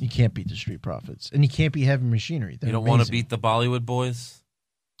Profits. You can't beat the Street Profits, and you can't beat Heavy Machinery. You don't want to beat the Bollywood Boys.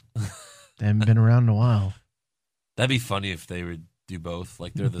 They haven't been around in a while. That'd be funny if they would do both.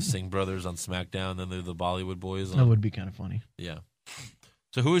 Like they're the Singh brothers on SmackDown, then they're the Bollywood Boys. That would be kind of funny. Yeah.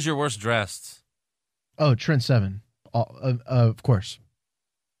 So who is your worst dressed? Oh, Trent Seven. Of course.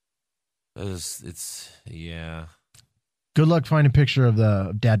 It's yeah. Good luck finding a picture of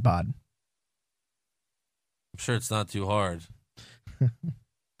the dad bod. I'm sure it's not too hard. I'm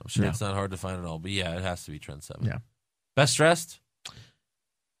sure it's not hard to find at all. But yeah, it has to be Trent Seven. Yeah. Best dressed?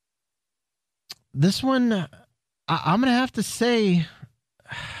 This one, I'm gonna have to say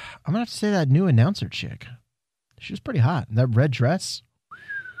that new announcer chick. She was pretty hot. That red dress.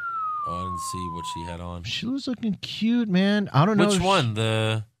 Oh, I didn't see what she had on. She was looking cute, man. I don't know. Which one?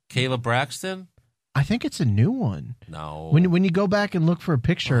 The Kayla Braxton? I think it's a new one. No. When you go back and look for a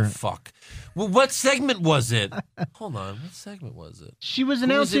picture. Oh, fuck. Well, what segment was it? Hold on. What segment was it? She was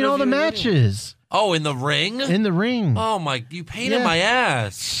announcing all the matches. Oh, in the ring? In the ring. Oh, my. You painted my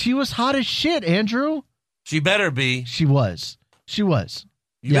ass. She was hot as shit, Andrew. She better be. She was.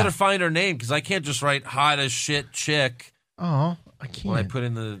 You better find her name because I can't just write hot as shit chick. Oh, I can't. When I put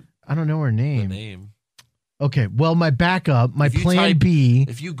in I don't know her name. The name. Okay, well, my backup, my plan B.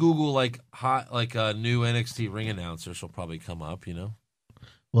 If you Google a new NXT ring announcer, she'll probably come up. You know.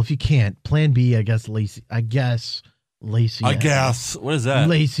 Well, if you can't, plan B, I guess Lacey. What is that?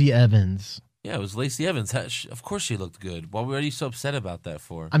 Lacey Evans. Yeah, it was Lacey Evans. Of course she looked good. Why were you so upset about that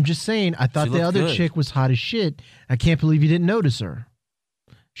for? I'm just saying, I thought the other chick was hot as shit. I can't believe you didn't notice her.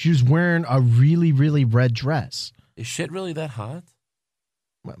 She was wearing a really, really red dress. Is shit really that hot?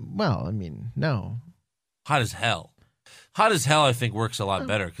 Well, I mean, no. Hot as hell. Hot as hell, I think, works a lot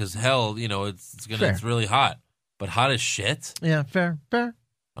better because hell, it's really hot. But hot as shit? Yeah, fair. I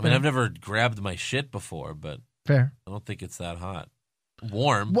mean, I've never grabbed my shit before, but fair. I don't think it's that hot.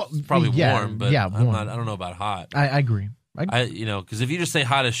 Warm, it's probably warm, but warm. I don't know about hot. I agree. Because if you just say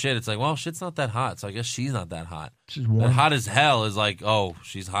hot as shit, it's like, well, shit's not that hot, so I guess she's not that hot. She's warm. But hot as hell is like, oh,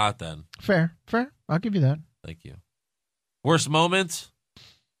 she's hot then. Fair. I'll give you that. Thank you. Worst moment?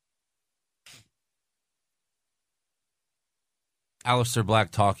 Aleister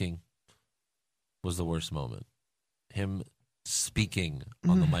Black talking was the worst moment. Him speaking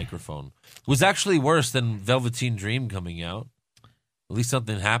on the microphone. It was actually worse than Velveteen Dream coming out. At least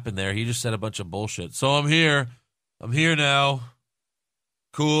something happened there. He just said a bunch of bullshit. So I'm here. I'm here now.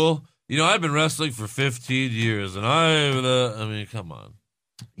 Cool. You know, I've been wrestling for 15 years, and I mean, come on.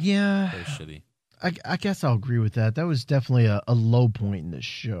 Yeah. Very shitty. I guess I'll agree with that. That was definitely a low point in the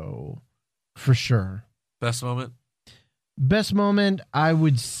show, for sure. Best moment? Best moment, I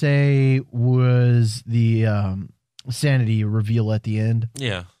would say, was the Sanity reveal at the end.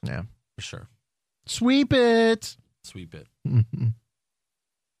 Yeah. Yeah. For sure. Sweep it. Sweep it. Mm-hmm.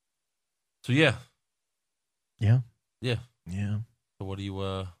 So, yeah. Yeah. Yeah. Yeah. So what do you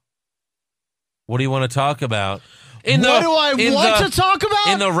want to talk about? What do I want to talk about?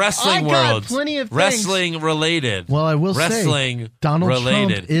 In the wrestling world. I got plenty of things. Wrestling related. Well, I will say Donald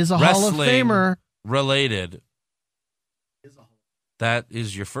related. Trump is a Hall of Famer. Related. That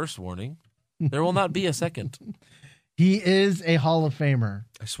is your first warning. There will not be a second. He is a Hall of Famer.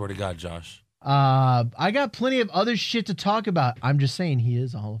 I swear to God, Josh. I got plenty of other shit to talk about. I'm just saying he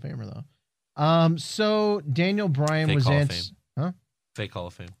is a Hall of Famer, though. So Daniel Bryan Fake was Hall of Fame. Huh? Fake Hall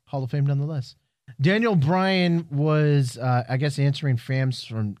of Fame. Hall of Fame, nonetheless. Daniel Bryan was, I guess, answering fams.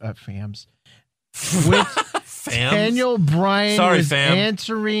 Daniel Bryan was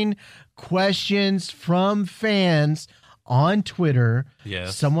answering questions from fans on Twitter.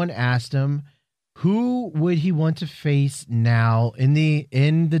 Yes. Someone asked him, who would he want to face now in the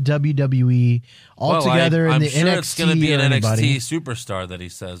WWE altogether in the sure NXT? It's going to be an anybody? NXT superstar that he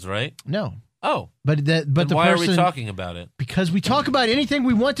says, right? No. Oh, but then the why person, are we talking about it? Because we talk about anything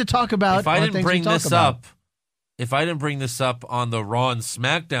we want to talk about. If I didn't bring this up on the Raw and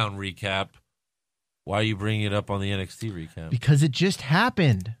SmackDown recap, why are you bringing it up on the NXT recap? Because it just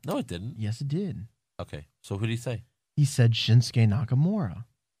happened. No, it didn't. Yes, it did. Okay, so who did he say? He said Shinsuke Nakamura.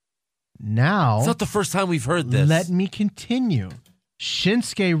 Now, it's not the first time we've heard this. Let me continue.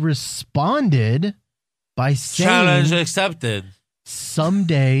 Shinsuke responded by saying, "Challenge accepted.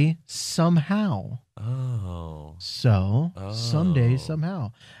 Someday, somehow." Oh. So, someday,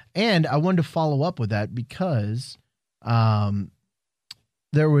 somehow. And I wanted to follow up with that because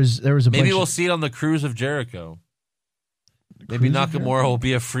there was a maybe we'll see it on the Cruise of Jericho. Maybe Nakamura will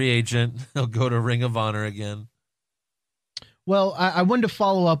be a free agent. He'll go to Ring of Honor again. Well, I wanted to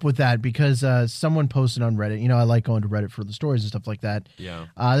follow up with that because someone posted on Reddit. You know, I like going to Reddit for the stories and stuff like that. Yeah.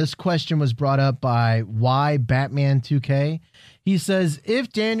 This question was brought up by Why Batman 2K. He says,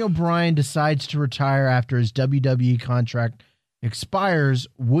 if Daniel Bryan decides to retire after his WWE contract expires,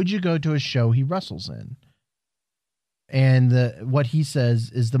 would you go to a show he wrestles in? And what he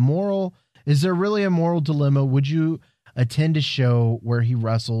says is is there really a moral dilemma? Would you attend a show where he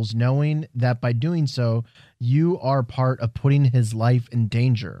wrestles, knowing that by doing so, you are part of putting his life in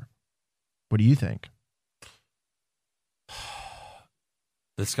danger? What do you think?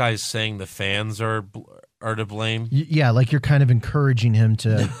 This guy's saying the fans are to blame. Yeah, like you're kind of encouraging him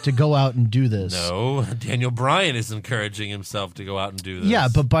to go out and do this. No, Daniel Bryan is encouraging himself to go out and do this. Yeah,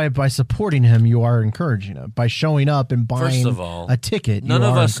 but by supporting him, you are encouraging him. By showing up and buying First of all, a ticket, none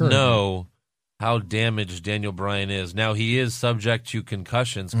of us know how damaged Daniel Bryan is. Now, he is subject to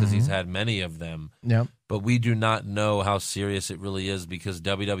concussions because he's had many of them. Yep. But we do not know how serious it really is because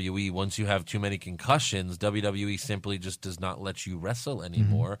WWE, once you have too many concussions, WWE simply just does not let you wrestle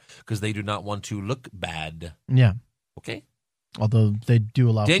anymore because they do not want to look bad. Yeah. Okay? Although they do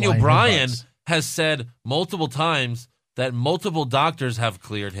allow Daniel Bryan has said multiple times that multiple doctors have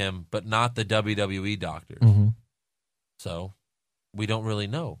cleared him, but not the WWE doctors. Mm-hmm. So we don't really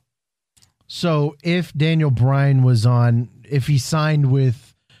know. So if Daniel Bryan if he signed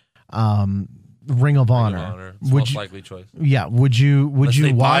with Ring of Honor, it's most likely choice. Yeah, would you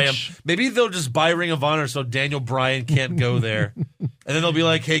watch? Maybe they'll just buy Ring of Honor so Daniel Bryan can't go there, and then they'll be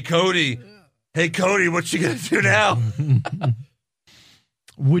like, "Hey Cody, what you gonna do now?"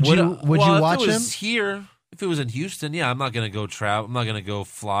 would you watch if it him was here? If it was in Houston, yeah, I'm not gonna go travel. I'm not gonna go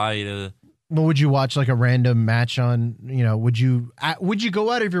fly to. Well, would you watch like a random match on, would you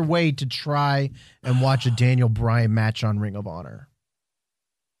go out of your way to try and watch a Daniel Bryan match on Ring of Honor?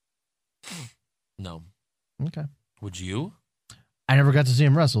 No. Okay. Would you? I never got to see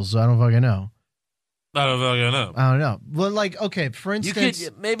him wrestle, so I don't fucking know. I don't know. Well, like, okay, for instance.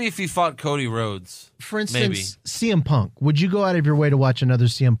 Maybe if he fought Cody Rhodes. For instance, CM Punk. Would you go out of your way to watch another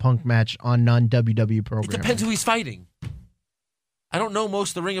CM Punk match on non-WWE programming? It depends who he's fighting. I don't know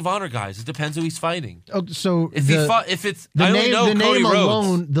most of the Ring of Honor guys. It depends who he's fighting. Oh, so if I only know Cody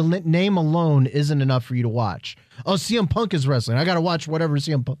Rhodes. The name alone isn't enough for you to watch. Oh, CM Punk is wrestling. I got to watch whatever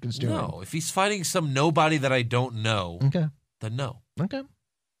CM Punk is doing. No, if he's fighting some nobody that I don't know, okay, then no. Okay.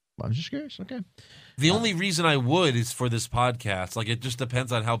 I'm just curious. Okay. The only reason I would is for this podcast. Like, it just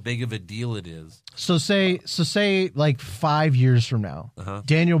depends on how big of a deal it is. So say like 5 years from now,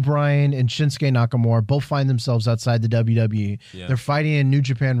 Daniel Bryan and Shinsuke Nakamura both find themselves outside the WWE. Yeah. They're fighting in New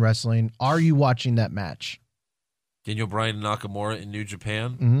Japan Wrestling. Are you watching that match? Daniel Bryan and Nakamura in New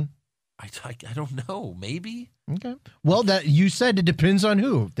Japan? Mm-hmm. I don't know. Maybe? Okay. Well, that you said it depends on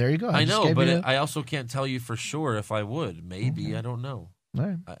who. There you go. I know, but I also can't tell you for sure if I would. Maybe. Okay. I don't know. All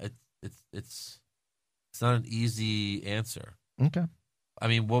right. It's not an easy answer. Okay. I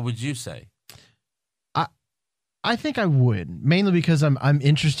mean, what would you say? I think I would, mainly because I'm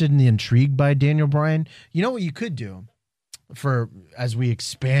interested in the intrigue by Daniel Bryan. You know what you could do for as we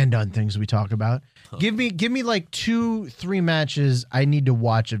expand on things we talk about? Give me like 2-3 matches I need to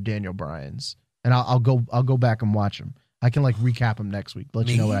watch of Daniel Bryan's, and I'll go back and watch them. I can like recap them next week. Let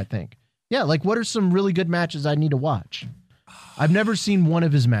you know what I think. Yeah, like what are some really good matches I need to watch? I've never seen one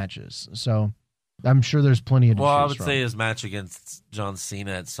of his matches, so I'm sure there's plenty of. Well, I would say his match against John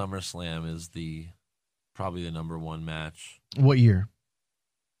Cena at SummerSlam is probably the number one match. What year?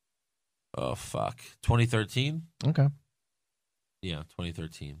 Oh, fuck. 2013? Okay. Yeah,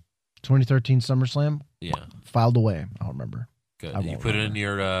 2013. 2013 SummerSlam? Yeah. Filed away. I'll remember. Good. You put it in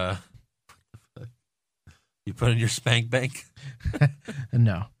your you put it in your spank bank?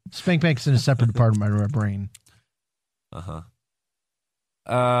 No. Spank bank's in a separate department of my brain. Uh-huh.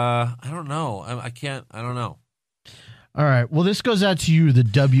 I don't know. I don't know. All right. Well, this goes out to you, the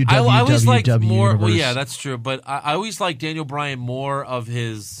WWE I always like more. universe. Well, yeah, that's true. But I always like Daniel Bryan more of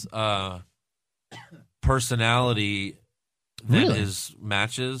his personality than his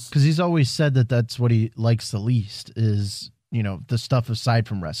matches. Because he's always said that that's what he likes the least is, the stuff aside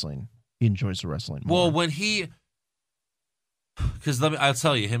from wrestling. He enjoys the wrestling more. Well, because I'll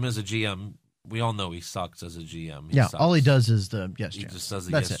tell you, him as a GM, we all know he sucks as a GM. Sucks. All he does is the yes chant. He just does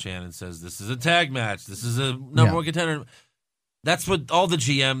the That's yes it. chant and says, this is a tag match. This is a number one contender. That's what all the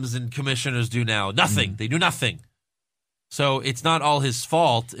GMs and commissioners do now. Nothing. They do nothing. So it's not all his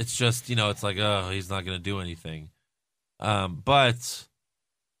fault. It's just, it's like, oh, he's not going to do anything. But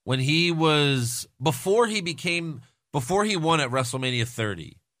when he was, before he won at WrestleMania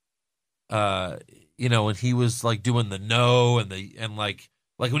 30, and he was like doing the no and like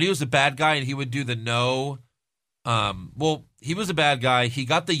when he was a bad guy and he would do the no, he was a bad guy. He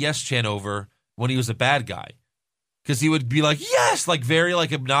got the yes chant over when he was a bad guy. Because he would be like, yes, like very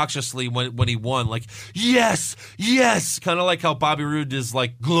like obnoxiously when he won, like, yes, yes. Kind of like how Bobby Roode is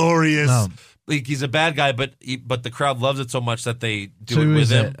like glorious. Like he's a bad guy, but the crowd loves it so much that they do it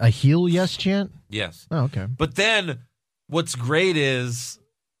with him. A heel yes chant? Yes. Oh, okay. But then what's great is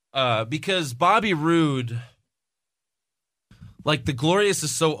because Bobby Roode, like the glorious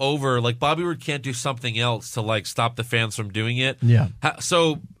is so over, like Bobby Roode can't do something else to like stop the fans from doing it. Yeah.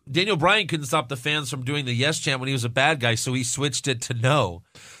 So Daniel Bryan couldn't stop the fans from doing the yes chant when he was a bad guy, so he switched it to no.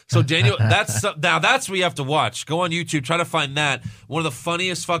 So Daniel, that's what you have to watch. Go on YouTube, try to find that. One of the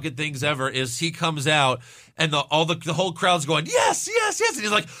funniest fucking things ever is he comes out and the whole crowd's going yes, yes, yes, and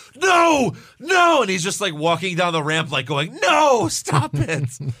he's like no, no, and he's just like walking down the ramp like going no, stop it.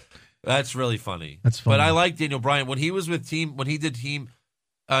 That's really funny. That's funny. But I like Daniel Bryan when he was with he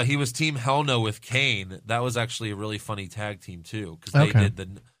was Team Hell No with Kane. That was actually a really funny tag team too because they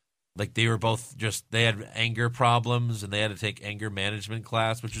did they were both they had anger problems and they had to take anger management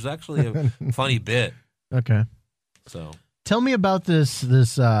class, which was actually a funny bit. Okay. So tell me about this the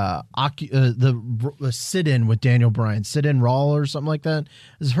sit-in with Daniel Bryan, sit-in Raw or something like that.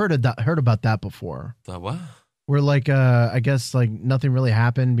 I've heard about that before. The what? Where like I guess like nothing really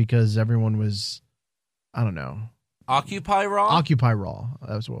happened because everyone was, I don't know. Occupy Raw? Occupy Raw.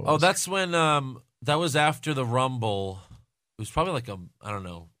 That was what it was. Oh, that's when that was after the Rumble. It was probably like a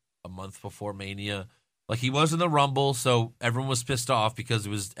month before Mania. Like he was in the Rumble, so everyone was pissed off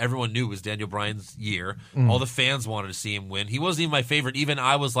because everyone knew it was Daniel Bryan's year. All the fans wanted to see him win. He wasn't even my favorite. Even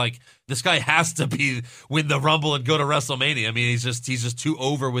I was like, this guy has to win the Rumble and go to WrestleMania. I mean, he's just too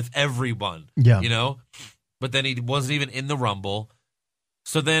over with everyone. Yeah. But then he wasn't even in the Rumble.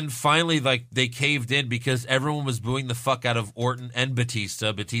 So then finally, like, they caved in because everyone was booing the fuck out of Orton and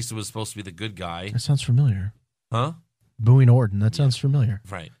Batista. Batista was supposed to be the good guy. That sounds familiar. Huh? Booing Orton. That sounds familiar.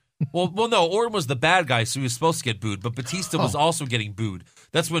 Right. Well, no, Orton was the bad guy, so he was supposed to get booed. But Batista was also getting booed.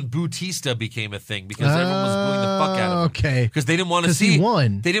 That's when Bootista became a thing because everyone was booing the fuck out of him. Okay. Because they didn't want to see. He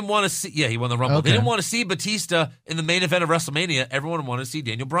won. They didn't want to see. Yeah, he won the Rumble. Okay. They didn't want to see Batista in the main event of WrestleMania. Everyone wanted to see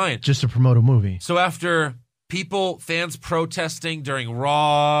Daniel Bryan. Just to promote a movie. So after fans protesting during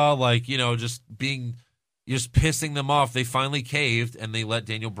Raw, like, just pissing them off, they finally caved and they let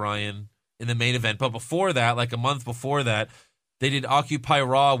Daniel Bryan in the main event. But before that, like a month before that, they did Occupy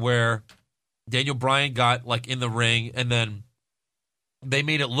Raw where Daniel Bryan got like in the ring, and then they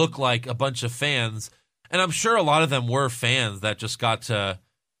made it look like a bunch of fans, and I'm sure a lot of them were fans that just got to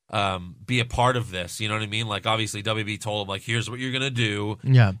be a part of this. You know what I mean? Like obviously WB told them like, here's what you're gonna do.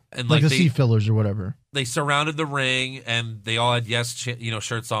 Yeah, and like the sea fillers or whatever. They surrounded the ring, and they all had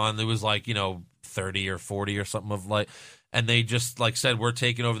shirts on. There was like 30 or 40 or something of like, and they just like said, we're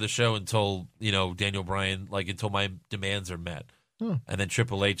taking over the show until Daniel Bryan, like until my demands are met. And then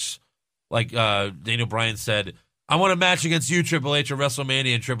Triple H, like Daniel Bryan said, I want a match against you, Triple H, at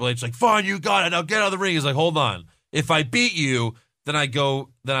WrestleMania. And Triple H like, fine, you got it. Now get out of the ring. He's like, hold on. If I beat you, then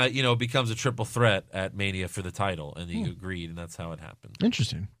it becomes a triple threat at Mania for the title. And he agreed, and that's how it happened.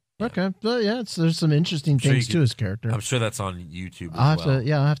 Interesting. Yeah. Okay. But yeah, there's some interesting things to his character. I'm sure that's on YouTube as well.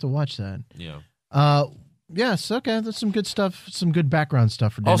 I'll have to watch that. Yeah. Yes, okay. That's some good stuff, some good background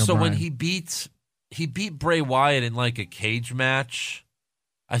stuff for Daniel Also, Bryan. when he beat Bray Wyatt in like a cage match,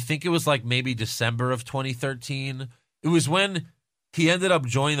 I think it was like maybe December of 2013. It was when he ended up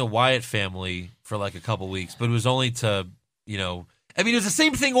joining the Wyatt family for like a couple weeks, but it was only to, I mean, it was the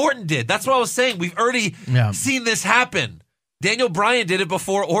same thing Orton did. That's what I was saying. We've already seen this happen. Daniel Bryan did it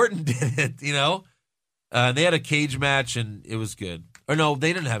before Orton did it, They had a cage match, and it was good. Or no,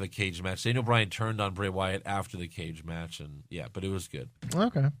 they didn't have a cage match. Daniel Bryan turned on Bray Wyatt after the cage match, and yeah, but it was good.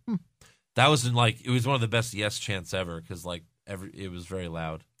 Okay. That was it was one of the best yes chants ever because like it was very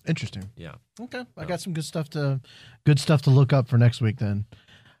loud. Interesting. Yeah. Okay. I got some good stuff to look up for next week then.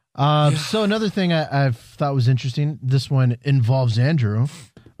 So another thing I thought was interesting, this one involves Andrew,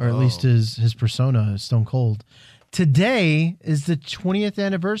 or at least his persona, Stone Cold. Today is the 20th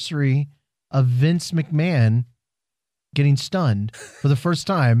anniversary of Vince McMahon getting stunned for the first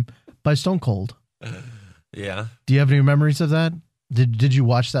time by Stone Cold. Yeah. Do you have any memories of that? Did you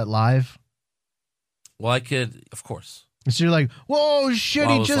watch that live? Well, I could, of course. So you're like, whoa, shit!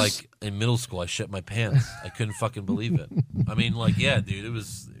 Well, I was like in middle school. I shit my pants. I couldn't fucking believe it. I mean, like, yeah, dude, it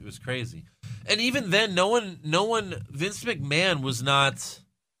was crazy. And even then, no one. Vince McMahon was not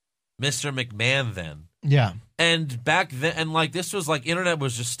Mr. McMahon then. Yeah. And back then, and like this was like internet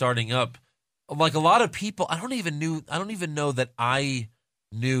was just starting up. Like a lot of people, I don't even know that I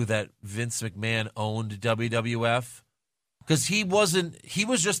knew that Vince McMahon owned WWF. Because he was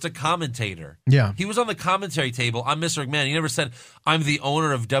just a commentator. Yeah. He was on the commentary table. I'm Mr. McMahon. He never said, I'm the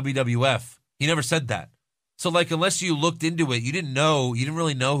owner of WWF. He never said that. So, like, unless you looked into it, you didn't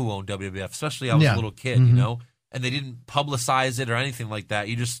really know who owned WWF, especially I was a little kid, and they didn't publicize it or anything like that.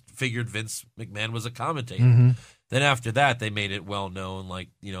 You just figured Vince McMahon was a commentator. Mm-hmm. Then after that, they made it well known, like,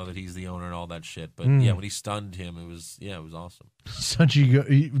 that he's the owner and all that shit. But yeah, when he stunned him, it was awesome. So did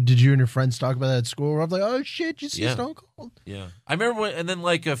you and your friends talk about that at school? I was like, oh shit, you see Stone Cold? Yeah. I remember and then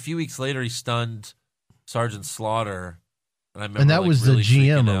like a few weeks later, he stunned Sergeant Slaughter. And I remember, that was really the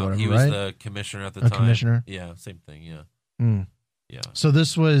GM freaking or out. whatever, He was right? the commissioner at the time. Commissioner? Yeah, same thing, yeah. Yeah. So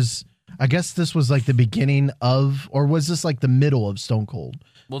this was, I guess this was like the beginning of, or was this like the middle of Stone Cold?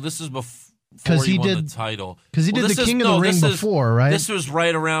 Well, this is before he won the title. Because he did the King of the Ring before, right? This was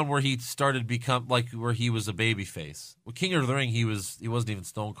right around where he started where he was a babyface. Well, King of the Ring, he wasn't even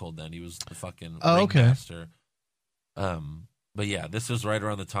Stone Cold then. He was the fucking ringmaster. But yeah, this was right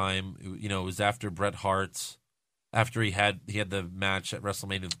around the time. It was after Bret Hart. After he had the match at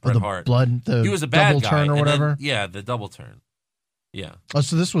WrestleMania with Bret Hart. He was a bad double guy. turn or whatever. The double turn. Yeah. Oh,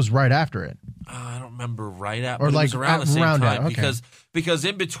 so this was right after it. I don't remember right after, or but like it was around the same time okay. because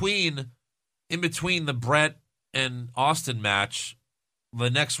in between the Bret and Austin match, the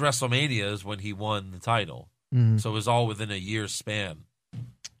next WrestleMania is when he won the title. Mm-hmm. So it was all within a year's span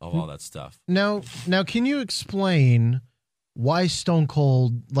of all that stuff. Now, can you explain why Stone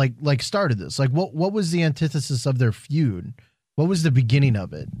Cold like started this? Like, what was the antithesis of their feud? What was the beginning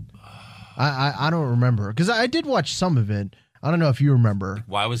of it? I don't remember because I did watch some of it. I don't know if you remember.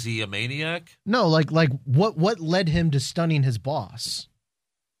 Why was he a maniac? No, like what led him to stunning his boss?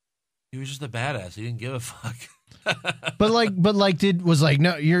 He was just a badass. He didn't give a fuck.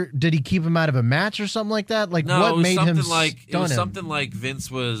 Did he keep him out of a match or something like that? Like, no, what made him it was him? something like Vince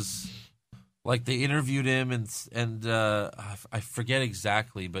was like they interviewed him and I forget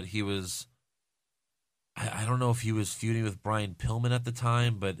exactly, but he was I don't know if he was feuding with Brian Pillman at the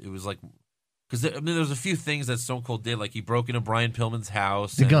time, but it was like because there was a few things that Stone Cold did, like he broke into Brian Pillman's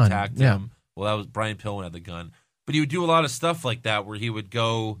house and attacked him. Well, that was Brian Pillman had the gun, but he would do a lot of stuff like that where he would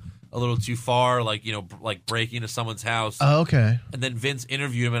go a little too far, like like breaking into someone's house. Oh, okay. And then Vince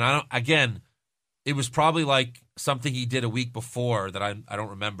interviewed him, and it was probably like something he did a week before that I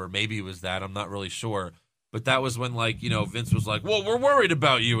don't remember. Maybe it was that. I'm not really sure. But that was when Vince was like, "Well, we're worried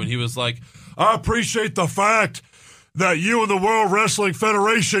about you," and he was like, "I appreciate the fact that you and the World Wrestling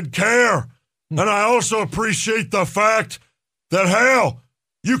Federation care. And I also appreciate the fact that, hell,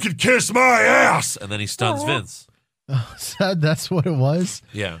 you can kiss my ass. And then he stuns Vince. So that's what it was?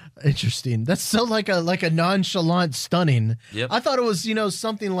 Yeah. Interesting. That's so like a nonchalant stunning. Yep. I thought it was,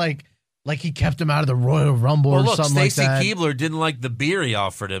 something like he kept him out of the Royal Rumble or something Stacey like that. Keibler didn't like the beer he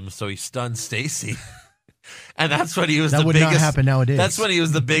offered him, so he stunned Stacy. And that's when he was that the would biggest. not happen nowadays. That's when he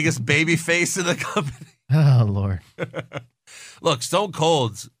was the biggest baby face in the company. Oh, Lord. Look, Stone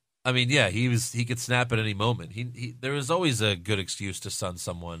Cold's, I mean, yeah, he could snap at any moment. There was always a good excuse to stun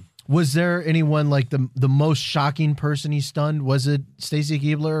someone. Was there anyone like the most shocking person he stunned? Was it Stacey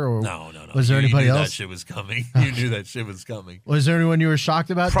Keibler or No. Was there anybody you knew else? That shit was coming. You knew that shit was coming. Was there anyone you were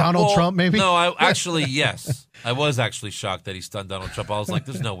shocked about? Donald Trump, maybe? No, yes. I was actually shocked that he stunned Donald Trump. I was like,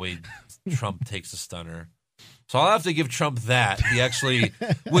 there's no way Trump takes a stunner. So I'll have to give Trump that. He actually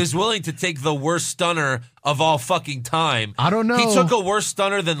was willing to take the worst stunner of all fucking time. I don't know. He took a worse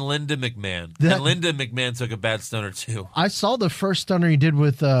stunner than Linda McMahon. And Linda McMahon took a bad stunner too. I saw the first stunner he did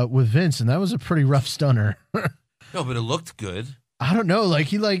with Vince, and that was a pretty rough stunner. No, but it looked good. I don't know. Like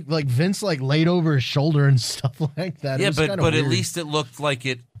he like Vince laid over his shoulder and stuff like that. Yeah, but weird. at least it looked like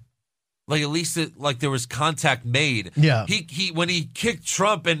it. Like at least there was contact made. Yeah. He when he kicked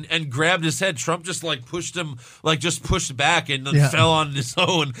Trump and grabbed his head, Trump just pushed him, just pushed back and then fell on his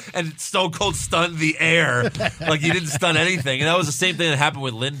own, and Stone Cold stunned the air. Like he didn't stun anything. And that was the same thing that happened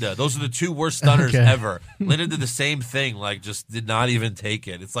with Linda. Those are the two worst stunners ever. Linda did the same thing, just did not even take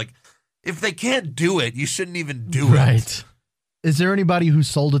it. It's like, if they can't do it, you shouldn't even do it. Right. Is there anybody who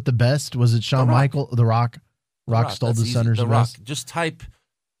sold it the best? Was it Shawn Michaels? The Rock? Rock stole the stunners the Rock. best? Just type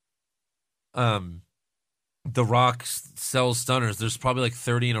The Rock sells stunners. There's probably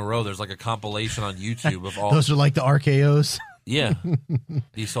 30 in a row. There's a compilation on YouTube of all. Those are like the RKOs. Yeah,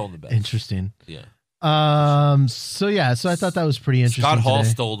 he sold the best. Interesting. Yeah. So I thought that was pretty interesting. Scott Hall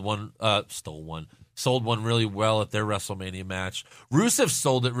today. sold one really well at their WrestleMania match. Rusev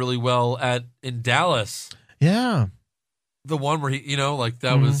sold it really well in Dallas. Yeah. The one where he,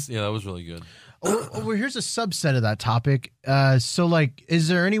 that was really good. Well, here's a subset of that topic. Is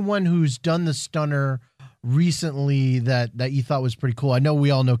there anyone who's done the stunner recently that you thought was pretty cool? I know we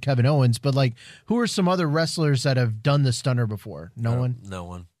all know Kevin Owens, but who are some other wrestlers that have done the stunner before? No one? No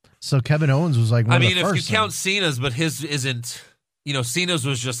one. So Kevin Owens was one of the first. If you count Cena's, but his isn't, Cena's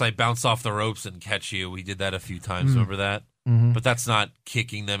was just bounce off the ropes and catch you. We did that a few times. Remember that? Mm-hmm. But that's not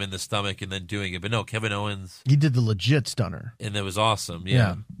kicking them in the stomach and then doing it. But no, Kevin Owens. He did the legit stunner. And it was awesome.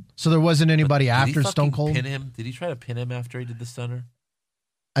 Yeah. So there wasn't anybody after Stone Cold? Pin him? Did he try to pin him after he did the stunner?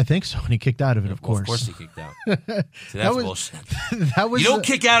 I think so, and he kicked out of it, of course. Of course he kicked out. See, that's bullshit. That was you don't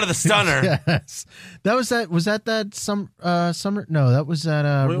kick out of the stunner. Yes. Was that summer? No, that was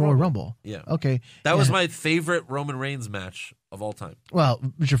at Royal Rumble. Yeah. Okay. That was my favorite Roman Reigns match of all time. Well,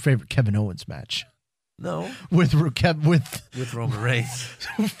 it was your favorite Kevin Owens match? No. With Roman Reigns.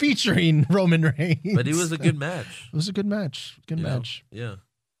 Featuring Roman Reigns. But it was a good match. It was a good match. Match. Yeah.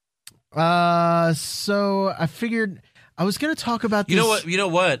 So I figured I was going to talk about this. You know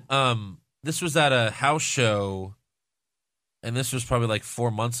what? This was at a house show, and this was probably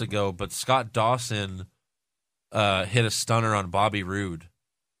 4 months ago, but Scott Dawson hit a stunner on Bobby Roode.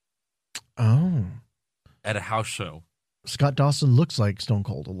 Oh. At a house show. Scott Dawson looks like Stone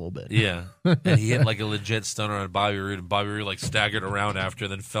Cold a little bit. Yeah. And he hit a legit stunner on Bobby Roode, and Bobby Roode staggered around after,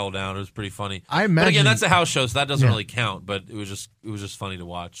 then fell down. It was pretty funny. But again, that's a house show, so that doesn't really count, but it was just funny to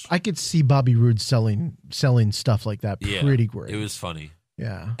watch. I could see Bobby Roode selling stuff like that pretty great. It was funny.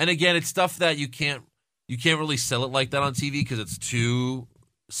 Yeah. And again, it's stuff that you can't really sell it like that on TV because it's too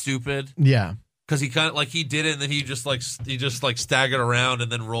stupid. Yeah. Because he kind of he did it, and then he just staggered around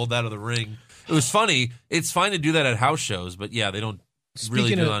and then rolled out of the ring. It was funny. It's fine to do that at house shows, but yeah, they don't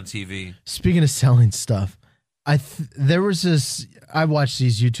really do it on TV. Speaking of selling stuff, there was this. I watch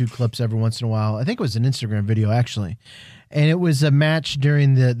these YouTube clips every once in a while. I think it was an Instagram video actually, and it was a match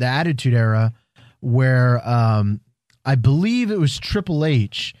during the Attitude Era where I believe it was Triple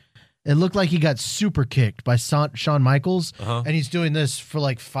H. It looked like he got super kicked by Shawn Michaels, and he's doing this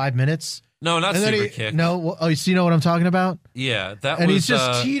for 5 minutes. No, not super kick. No, you know what I'm talking about? Yeah, and he's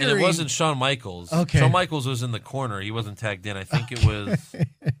just teetering. And it wasn't Shawn Michaels. Okay, Shawn Michaels was in the corner. He wasn't tagged in. I think it was.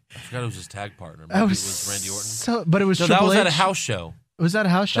 I forgot it was his tag partner. Maybe it was Randy Orton. But it was. No, Triple that was H? at a house show. Was that a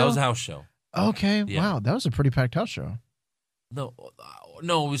house show? That was a house show. Okay, yeah. Wow, that was a pretty packed house show. No,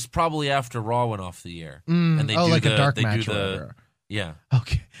 it was probably after Raw went off the air, and they do a dark match. Yeah.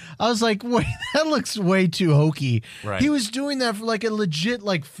 Okay. I was like, wait, that looks way too hokey. Right. He was doing that for a legit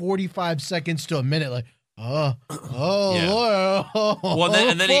 45 seconds to a minute. Yeah. Well,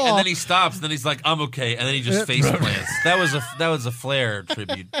 and then he stops, and then he's like, "I'm okay," and then he just face plants. That was a Flair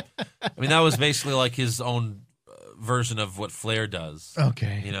tribute. I mean, that was basically like his own version of what Flair does.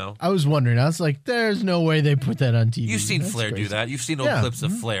 Okay, you know. I was wondering. I was like, "There's no way they put that on TV." You've seen Flair do that. You've seen old clips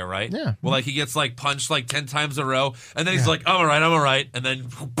of Flair, right? Yeah. Well, like he gets like punched like 10 times in a row, and then he's like, "I'm all right," and then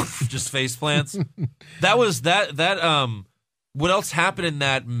just face plants. That was that. What else happened in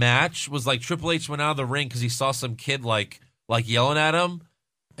that match was like Triple H went out of the ring because he saw some kid like yelling at him,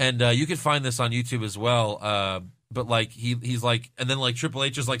 and you can find this on YouTube as well. But like he's like, and then like Triple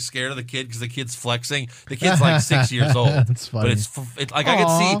H is like scared of the kid because the kid's flexing. The kid's like 6 years old. That's funny. But it's like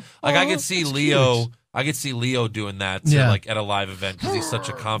I could see Leo. Cute. I could see Leo doing that like at a live event because he's such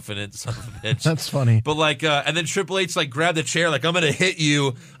a confident son of a bitch. That's funny. But like, and then Triple H like grabbed the chair, like I'm gonna hit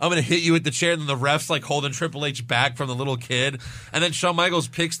you with the chair, and then the refs like holding Triple H back from the little kid, and then Shawn Michaels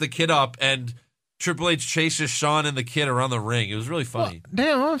picks the kid up, and Triple H chases Shawn and the kid around the ring. It was really funny. Well,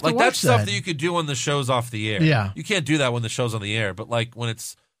 damn, I'll have to like watch that's stuff that you could do when the show's off the air. Yeah, you can't do that when the show's on the air, but like when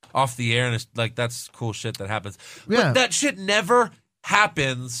it's off the air and it's like that's cool shit that happens. But that shit never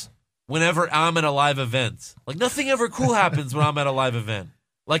happens. Whenever I'm at a live event, like nothing ever cool happens when I'm at a live event.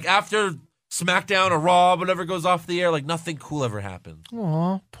 Like after SmackDown or Raw, whatever goes off the air, like nothing cool ever happens.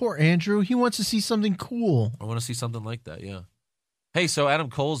 Aw, poor Andrew. He wants to see something cool. I want to see something like that. Yeah. Hey, so Adam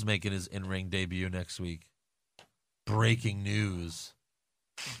Cole's making his in-ring debut next week. Breaking news.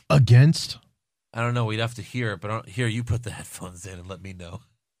 Against? I don't know. We'd have to hear it, but here you put the headphones in and let me know.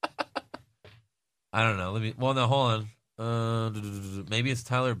 I don't know. Well, no, hold on. Maybe it's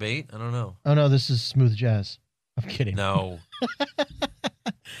Tyler Bate. I don't know. Oh no, this is Smooth Jazz. I'm kidding. No,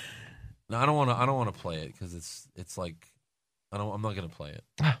 no, I don't want to play it because it's like I'm not gonna play it.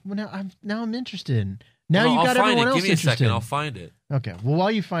 Well, now I'm interested. Now you got everyone else interested. Give me a second. I'll find it. Okay. Well, while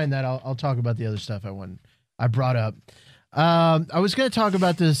you find that, I'll talk about the other stuff I brought up. I was going to talk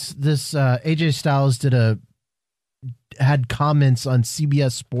about this. AJ Styles had comments on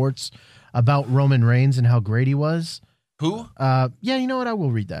CBS Sports about Roman Reigns and how great he was. Who? Yeah, you know what? I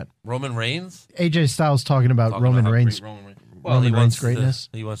will read that. Roman Reigns? AJ Styles talking about Roman Reigns. Roman Reigns' greatness.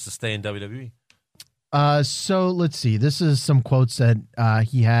 He wants to stay in WWE. So let's see. This is some quotes that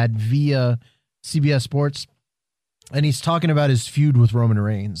he had via CBS Sports, and he's talking about his feud with Roman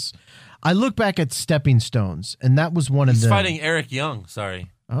Reigns. I look back at stepping stones, and that was one of them. He's fighting Eric Young.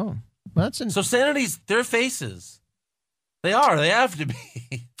 Sorry. Oh, that's so Sanity's their faces. They are. They have to be.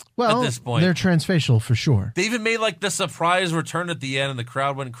 Well, at this point, they're transfacial for sure. They even made like the surprise return at the end, and the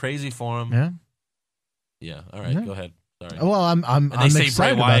crowd went crazy for him. Yeah. Yeah. All right. Go ahead. Sorry. Well, I'm they say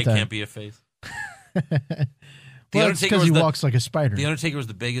excited Bray Wyatt about that. can't be a face. Well, it's because he walks like a spider. The Undertaker was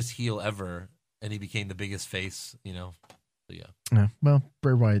the biggest heel ever, and he became the biggest face. You know. So yeah. Yeah. Well,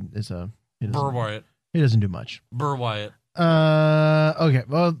 Bray Wyatt is Bray Wyatt. He doesn't do much. Bray Wyatt. Okay.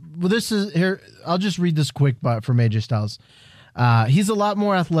 Well, this is here. I'll just read this quick from AJ Styles. He's a lot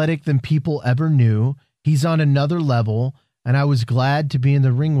more athletic than people ever knew. He's on another level, and I was glad to be in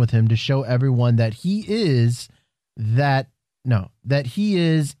the ring with him to show everyone that he is and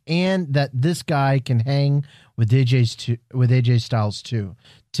that this guy can hang with AJ Styles too.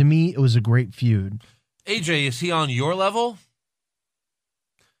 To me, it was a great feud. AJ, is he on your level?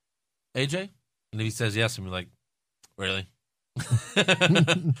 AJ? And if he says yes, I'm like, really?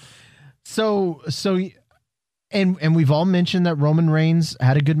 So And we've all mentioned that Roman Reigns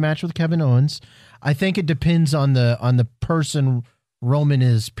had a good match with Kevin Owens. I think it depends on the person Roman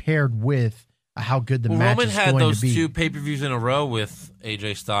is paired with, how good the match Roman is going to be. Roman had those 2 pay-per-views in a row with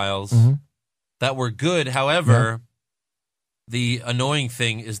AJ Styles that were good. However, the annoying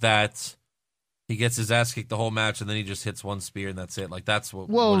thing is that he gets his ass kicked the whole match, and then he just hits one spear, and that's it. Like that's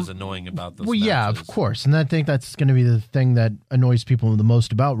what is annoying about those. Well, matches. Yeah, of course, and I think that's going to be the thing that annoys people the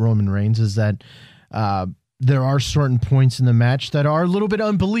most about Roman Reigns is that. There are certain points in the match that are a little bit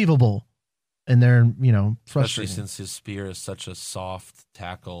unbelievable, and they're, frustrating. Especially since his spear is such a soft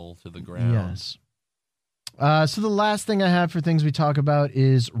tackle to the ground. Yes. So the last thing I have for things we talk about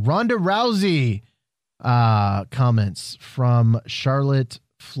is Ronda Rousey comments from Charlotte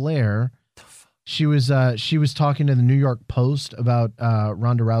Flair. She was talking to the New York Post about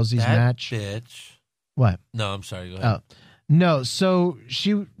Ronda Rousey's match. Bitch. What? No, I'm sorry. Go ahead. No, so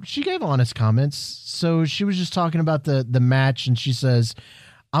she gave honest comments. So she was just talking about the match, and she says,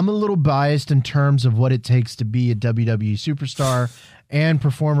 I'm a little biased in terms of what it takes to be a WWE superstar and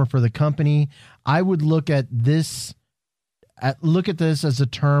performer for the company. I would look at this as a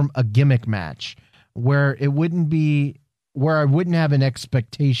term, a gimmick match, where it wouldn't be where I wouldn't have an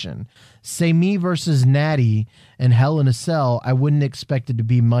expectation. Say me versus Natty and Hell in a Cell, I wouldn't expect it to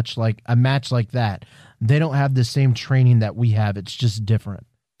be much like a match like that. They don't have the same training that we have. It's just different.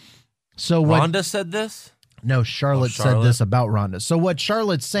 So Ronda said this? No, Charlotte said this about Ronda. So what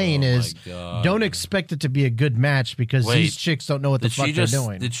Charlotte's saying is, don't expect it to be a good match because these chicks don't know what the fuck they're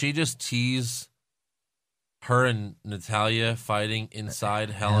doing. Did she just tease her and Natalya fighting inside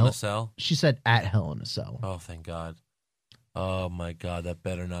Hell in a Cell? She said at Hell in a Cell. Oh, thank God. Oh, my God. That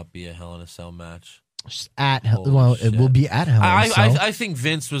better not be a Hell in a Cell match. At Hell, well, shit. It will be at Hell in a Cell. I think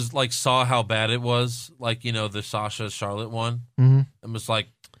Vince was like, saw how bad it was. Like, you know, the Sasha Charlotte one. Mm-hmm. And was like,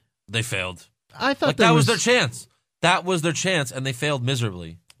 they failed. I thought like, that was their chance. That was their chance, and they failed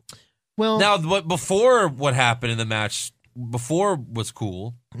miserably. Well, now, before what happened in the match, before was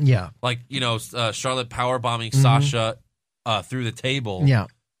cool. Yeah. Like, you know, Charlotte powerbombing Sasha through the table. Yeah.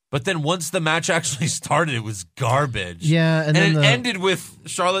 But then once the match actually started, it was garbage. Yeah, and then it ended with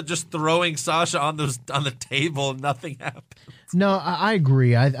Charlotte just throwing Sasha on the table, and nothing happened. No, I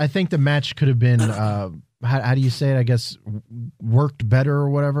agree. I think the match could have been, how do you say it? I guess worked better or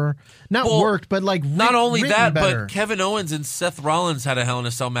whatever. Not worked, but like not only that, better. but Kevin Owens and Seth Rollins had a Hell in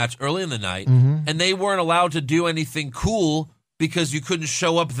a Cell match early in the night, and they weren't allowed to do anything cool because you couldn't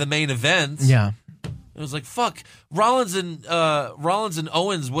show up at the main event. Yeah. It was like, fuck. Rollins and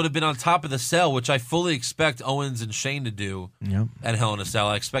Owens would have been on top of the cell, which I fully expect Owens and Shane to do at Hell in a Cell.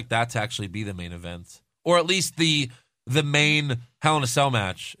 I expect that to actually be the main event. Or at least the main Hell in a Cell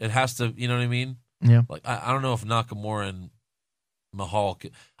match. It has to, you know what I mean? Yeah. Like, I don't know if Nakamura and Mahal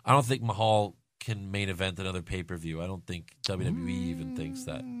I don't think Mahal can main event another pay-per-view. I don't think WWE even thinks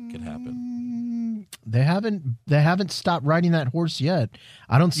that could happen. They haven't stopped riding that horse yet.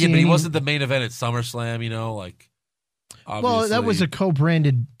 I don't see. Yeah, but he wasn't the main event at SummerSlam, you know, like. Obviously. Well, that was a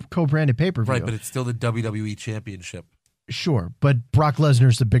co-branded pay-per-view. Right, but it's still the WWE Championship. Sure, but Brock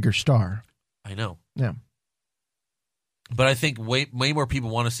Lesnar's the bigger star. I know. Yeah. But I think way more people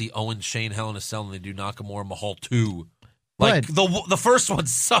want to see Owens, Shane, Hell in a Cell than they do Nakamura, Mahal 2. Like, the first one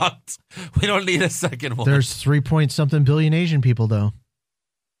sucked. We don't need a second one. There's 3-point-something billion Asian people, though.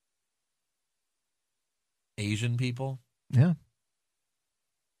 Asian people? Yeah.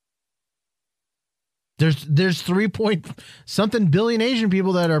 There's 3-point-something billion Asian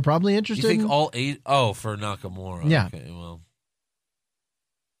people that are probably interested. You think all eight? Oh, for Nakamura. Yeah. Okay, well,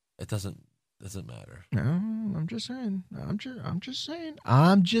 it doesn't matter. No, I'm just saying. I'm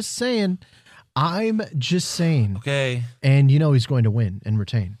just saying. Okay. And you know he's going to win and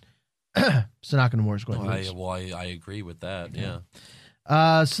retain. So Nakamura is going to lose. I agree with that.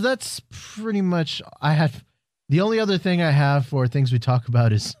 Yeah. So that's pretty much. The only other thing I have for things we talk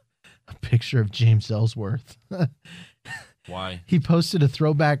about is a picture of James Ellsworth. Why? He posted a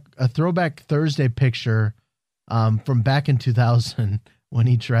throwback Thursday picture from back in 2000 when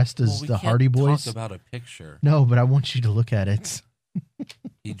he dressed as the Hardy Boys. Talk about a picture. No, but I want you to look at it.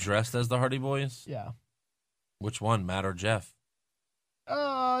 He dressed as the Hardy Boys? Yeah. Which one, Matt or Jeff?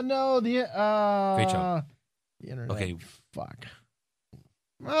 No, Great job. The internet. Okay. Fuck.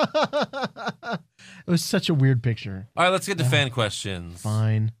 It was such a weird picture. All right, let's get to fan questions.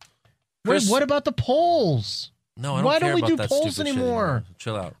 Fine. Chris, Wait, what about the polls? No, I don't Why care don't we about do that polls stupid shit anymore?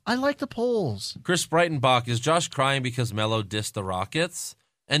 Chill out. I like the polls. Chris Breitenbach, is Josh crying because Melo dissed the Rockets?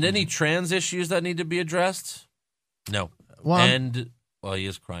 And any trans issues that need to be addressed? No. Well, he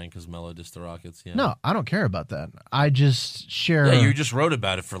is crying because Melo dissed the Rockets. Yeah. No, I don't care about that. I just share. Yeah, you just wrote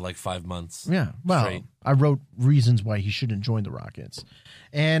about it for like 5 months. Yeah, well, straight. I wrote reasons why he shouldn't join the Rockets.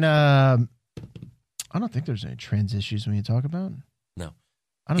 And I don't think there's any trans issues we need to talk about. No.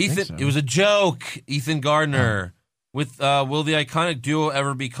 I don't think so. It was a joke. Ethan Gardner. Will the iconic duo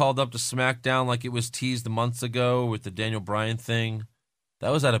ever be called up to SmackDown like it was teased months ago with the Daniel Bryan thing? That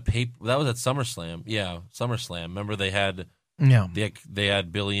was at SummerSlam. Yeah, SummerSlam. Remember they had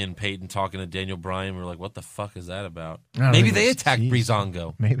Billy and Peyton talking to Daniel Bryan. We were like, what the fuck is that about? Maybe they attacked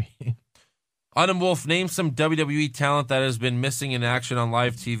Breezango. Maybe. Autumn Wolf, name some WWE talent that has been missing in action on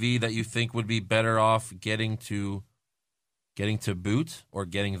live TV that you think would be better off getting to boot or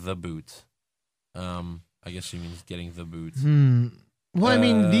getting the boot. I guess she means getting the boot. Well, I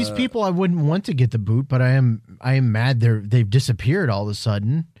mean, these people I wouldn't want to get the boot, but I am mad they've disappeared all of a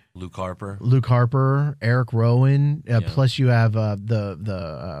sudden. Luke Harper, Eric Rowan. Plus, you have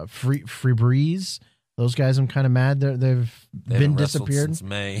the Free Breeze. Those guys, I'm kind of mad they've been disappeared since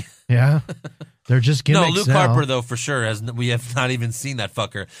May. Yeah, they're just gimmicks. No, Luke Harper though for sure. We have not even seen that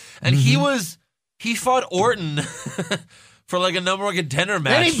fucker, and he fought Orton for like a number one contender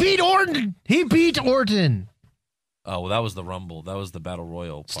match, and he beat Orton. Oh, well, that was the Rumble. That was the Battle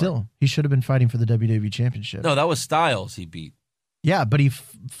Royal part. Still, he should have been fighting for the WWE Championship. No, that was Styles he beat. Yeah, but he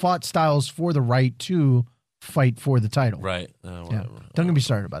fought Styles for the right to fight for the title. Right. Yeah. Whatever. Don't get me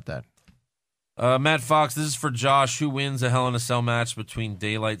started about that. Matt Fox, this is for Josh. Who wins a Hell in a Cell match between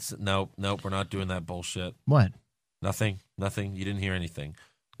Daylights? Nope, we're not doing that bullshit. What? Nothing. You didn't hear anything.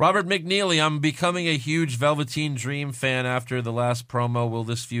 Robert McNeely, I'm becoming a huge Velveteen Dream fan after the last promo. Will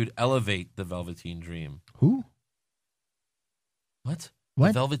this feud elevate the Velveteen Dream? Who? What? What?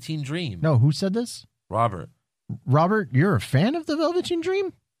 The Velveteen Dream. No, who said this? Robert, you're a fan of the Velveteen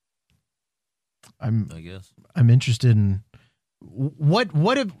Dream? I guess. I'm interested in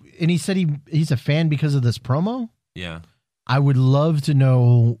what if, and he said he's a fan because of this promo? Yeah. I would love to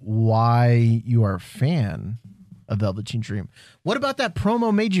know why you are a fan of Velveteen Dream. What about that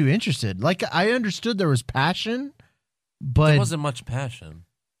promo made you interested? Like, I understood there was passion, but There wasn't much passion.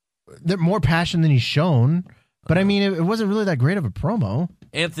 More passion than he's shown. But I mean, it wasn't really that great of a promo.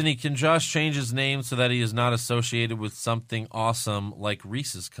 Anthony, can Josh change his name so that he is not associated with something awesome like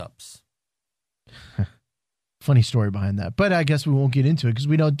Reese's Cups? Funny story behind that. But I guess we won't get into it because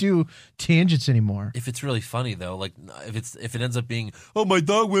we don't do tangents anymore. If it's really funny, though, like if it ends up being, oh, my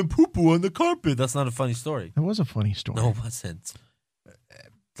dog went poo-poo on the carpet, that's not a funny story. It was a funny story. No, it wasn't.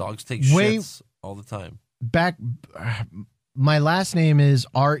 Dogs take shits all the time. Back, my last name is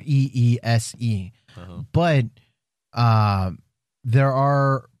Reese, but there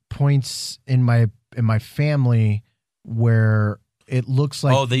are points in my family where it looks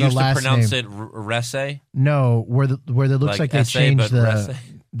like they used to pronounce it Rese? No, where it looks like they S-A, changed but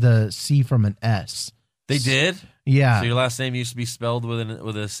the C from an S. They did? Yeah. So your last name used to be spelled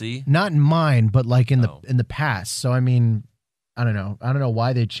with a C? Not in mine, but like in the past. So I mean, I don't know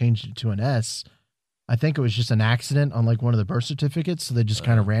why they changed it to an S. I think it was just an accident on like one of the birth certificates, so they just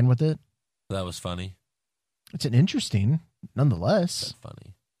kind of ran with it. That was funny. It's an interesting, nonetheless. I said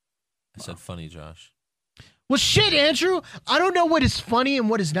funny. I said funny, Josh. Well, shit, Andrew. I don't know what is funny and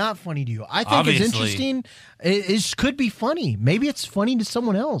what is not funny to you. I think Obviously. it's interesting. It could be funny. Maybe it's funny to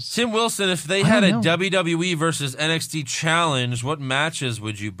someone else. Tim Wilson, if they had a WWE versus NXT challenge, what matches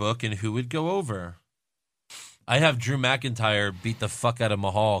would you book and who would go over? I have Drew McIntyre beat the fuck out of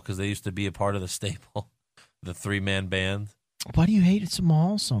Mahal because they used to be a part of the stable, the 3-man band. Why do you hate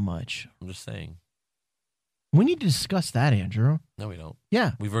Mahal so much? I'm just saying. We need to discuss that, Andrew. No, we don't.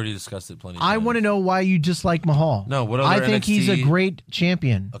 Yeah. We've already discussed it plenty of I times. want to know why you dislike Mahal. No, what other I think NXT... he's a great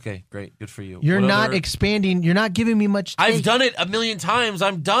champion. Okay, great. Good for you. You're not expanding. You're not giving me much take. I've done it a million times.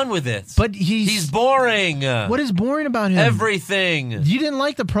 I'm done with it. But he's boring. What is boring about him? Everything. You didn't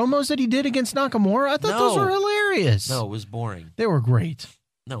like the promos that he did against Nakamura? I thought those were hilarious. No, it was boring. They were great.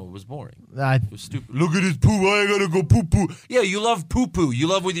 No, it was boring. It was stupid. Look at this poo. I gotta go poo poo. Yeah, you love poo poo. You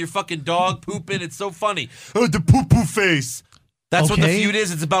love with your fucking dog pooping. It's so funny. The poo poo face. That's what the feud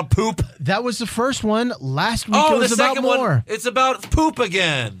is. It's about poop. That was the first one. Last week it was the about second more. one. It's about poop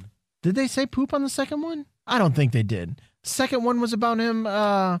again. Did they say poop on the second one? I don't think they did. Second one was about him.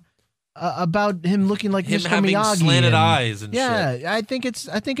 About him looking like him Mr. having Miyagi slanted eyes and yeah, shit. I think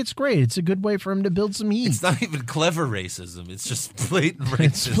it's great. It's a good way for him to build some heat. It's not even clever racism. It's just blatant racism.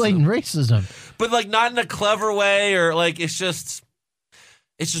 It's blatant racism. But like not in a clever way or like it's just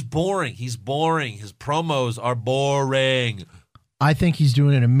boring. He's boring. His promos are boring. I think he's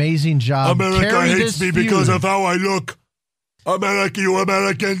doing an amazing job. America hates me because of how I look. You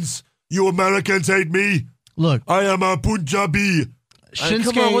Americans hate me. Look, I am a Punjabi.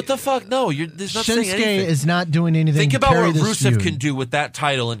 Shinsuke, come on, what the fuck? No, there's not saying anything. Shinsuke is not doing anything. Think to about carry what this Rusev feud. can do with that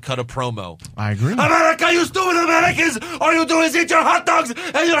title and cut a promo. I agree. America, you stupid Americans! All you do is eat your hot dogs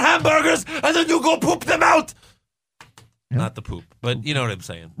and your hamburgers, and then you go poop them out. Yeah. Not the poop, but you know what I'm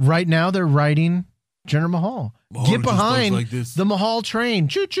saying. Right now, they're writing Jinder Mahal. Get behind like this. the Mahal train.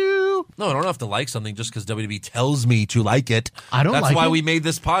 Choo choo. No, I don't have to like something just because WWE tells me to like it. I don't That's like why it. we made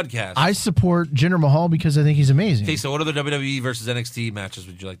this podcast. I support Jinder Mahal because I think he's amazing. Okay, so what other WWE versus NXT matches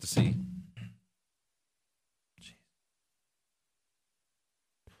would you like to see?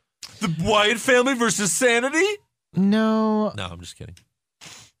 The Wyatt family versus Sanity? No. No, I'm just kidding.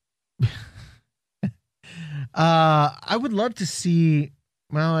 I would love to see.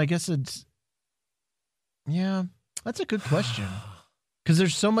 Well, I guess it's. Yeah, that's a good question. Because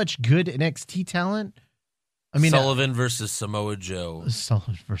there's so much good NXT talent. I mean, Sullivan versus Samoa Joe.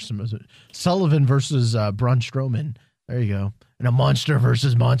 Sullivan versus Braun Strowman. There you go. And a monster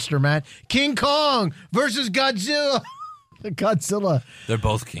versus monster match. King Kong versus Godzilla. Godzilla. They're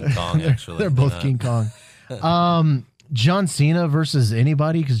both King Kong, actually. They're both King Kong. John Cena versus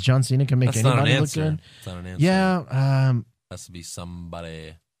anybody because John Cena can make That's not an anybody look answer. good. That's not an answer. Yeah. Has to be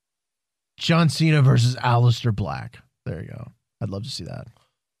somebody. John Cena versus Aleister Black. There you go. I'd love to see that.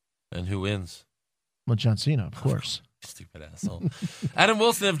 And who wins? Well, John Cena, of course. Stupid asshole. Adam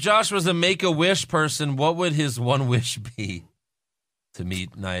Wilson, if Josh was a Make-A-Wish person, what would his one wish be? To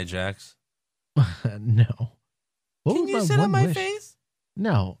meet Nia Jax? No. What Can would you my sit on one my wish? face?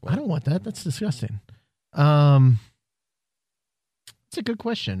 No, I don't want that. That's disgusting. It's a good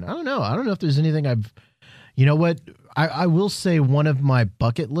question. I don't know. I don't know if there's anything I've... You know what? I will say one of my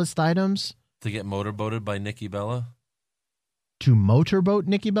bucket list items... To get motorboated by Nikki Bella? To motorboat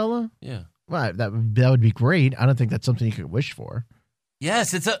Nikki Bella? Yeah. Well, that would be great. I don't think that's something you could wish for.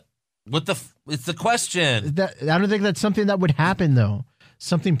 Yes, it's the question. I don't think that's something that would happen, though.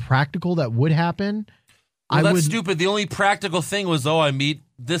 Something practical that would happen. Well, that's stupid. The only practical thing was, I meet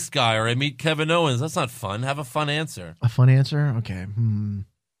this guy or I meet Kevin Owens. That's not fun. Have a fun answer. A fun answer? Okay.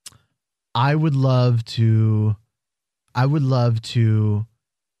 I would love to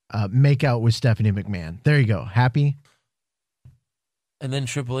make out with Stephanie McMahon. There you go. Happy? And then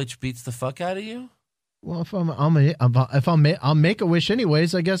Triple H beats the fuck out of you? Well, I'll make a wish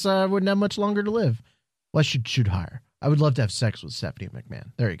anyways, I guess I wouldn't have much longer to live. Well, I should shoot higher. I would love to have sex with Stephanie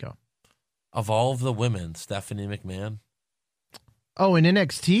McMahon. There you go. Of all of the women, Stephanie McMahon? Oh, in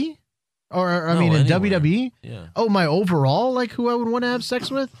NXT? Or No, in anywhere. WWE? Yeah. Oh, my overall, like who I would want to have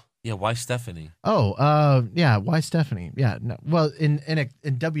sex with? Yeah, why Stephanie? Oh, yeah, why Stephanie? Yeah, no. Well, in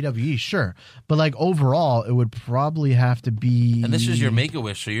WWE, sure. But like overall, it would probably have to be... And this is your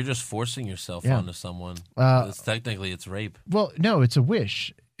Make-A-Wish, so you're just forcing yourself onto someone. Technically, it's rape. Well, no, it's a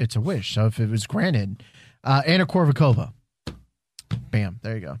wish. It's a wish. So if it was granted, Anna Kournikova. Bam,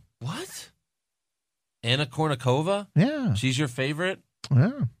 there you go. What? Anna Kournikova? Yeah. She's your favorite?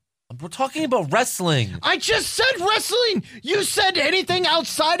 Yeah. We're talking about wrestling. I just said wrestling. You said anything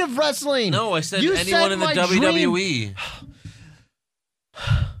outside of wrestling. No, I said you anyone said in the my WWE.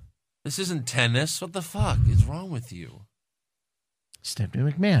 This isn't tennis. What the fuck is wrong with you?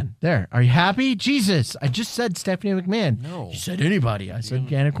 Stephanie McMahon. There. Are you happy? Jesus. I just said Stephanie McMahon. No. You said anybody. I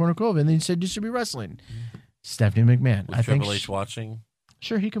said Anna Kournikova, and then you said you should be wrestling. Stephanie McMahon. With Triple H watching?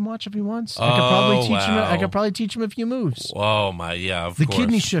 Sure, he can watch if he wants. Oh, I could probably teach him. wow. I could probably teach him a few moves. Oh, my, yeah, of The course.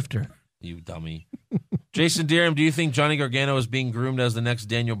 kidney shifter. You dummy. Jason Deerham, do you think Johnny Gargano is being groomed as the next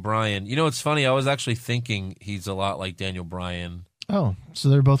Daniel Bryan? You know, it's funny. I was actually thinking he's a lot like Daniel Bryan. Oh, so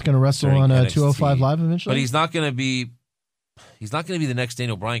they're both going to wrestle During on NXT. 205 Live eventually? But he's not going to be the next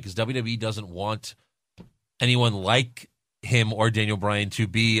Daniel Bryan because WWE doesn't want anyone like him or Daniel Bryan to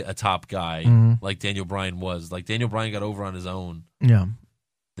be a top guy like Daniel Bryan was. Like Daniel Bryan got over on his own. Yeah.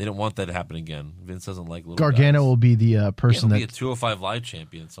 They don't want that to happen again. Vince doesn't like little Gargano guys. will be the person He'll that be a 205 Live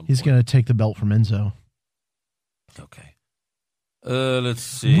champion. At some he's point. going to take the belt from Enzo. Okay. Let's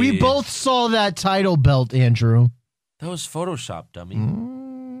see. We both saw that title belt, Andrew. That was Photoshop, dummy.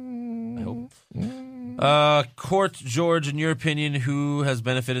 I hope. Court George, in your opinion, who has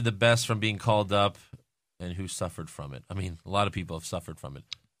benefited the best from being called up and who suffered from it? I mean, a lot of people have suffered from it.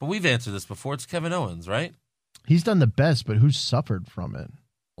 But we've answered this before. It's Kevin Owens, right? He's done the best, but who's suffered from it?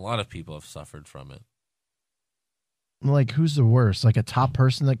 A lot of people have suffered from it. Like, who's the worst? Like a top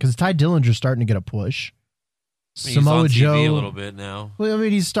person? Because Ty Dillinger's starting to get a push. He's Samoa on TV Joe. a little bit now. Well, I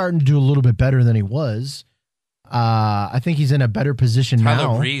mean, he's starting to do a little bit better than he was. I think he's in a better position now.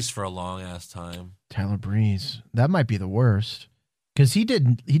 Tyler Breeze for a long ass time. Tyler Breeze. That might be the worst. Because he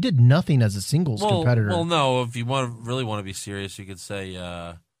did nothing as a singles competitor. Well, no. If you really want to be serious, you could say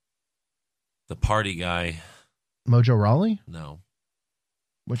the party guy. Mojo Rawley? No.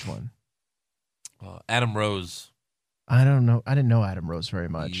 Which one? Adam Rose. I don't know. I didn't know Adam Rose very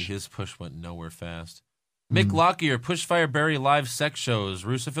much. His push went nowhere fast. Mick Lockyer, Pushfire Barry live sex shows,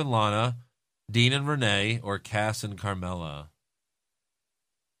 Rusev and Lana, Dean and Renee, or Cass and Carmella?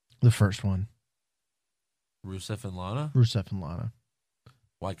 The first one. Rusev and Lana? Rusev and Lana.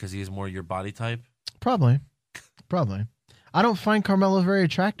 Why? Because he's more your body type? Probably. I don't find Carmella very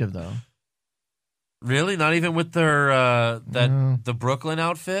attractive, though. Really? Not even with their the Brooklyn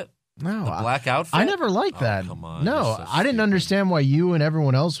outfit? No. The black outfit? I never liked that. Come on. No, you're so I didn't stupid. understand why you and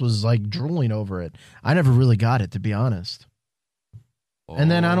everyone else was like drooling over it. I never really got it, to be honest. And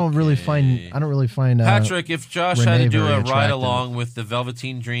then I don't really find Patrick, if Josh Renee had to do very a ride attractive. along with the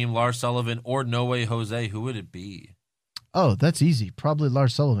Velveteen Dream, Lars Sullivan, or No Way Jose, who would it be? Oh, that's easy. Probably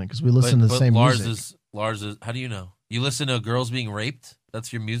Lars Sullivan because we listen to the same music. Lars is. How do you know? You listen to girls being raped?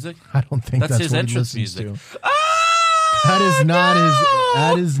 That's your music? I don't think that's his what entrance he listens music. to. That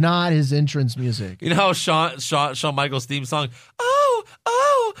is not his entrance music. You know how Shawn Michaels' theme song?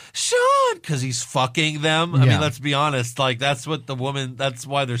 Oh, Shawn, because he's fucking them. I Yeah. mean, let's be honest. Like that's what that's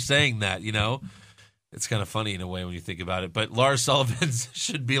why they're saying that. You know, It's kind of funny in a way when you think about it. But Lars Sullivan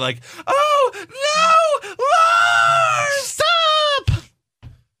should be like, "Oh no, Lars, Stop!"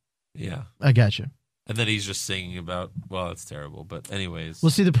 Yeah, I got you. and then he's just singing about. Well, it's terrible. But anyways, Well,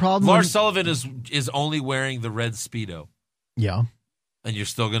 see, the problem. Lars Sullivan is only wearing the red Speedo, Yeah. and you're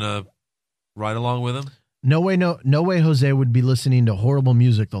still gonna ride along with him. No way, Jose would be listening to horrible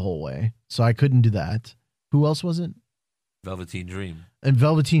music the whole way. So I couldn't do that. Who else was it? Velveteen Dream. And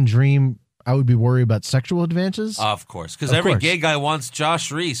Velveteen Dream, I would be worried about sexual advances. Of course, because Of every course. gay guy wants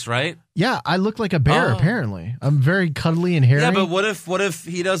Josh Reese, right? Yeah, I look like a bear, Oh. apparently. I'm very cuddly and hairy. Yeah, but what if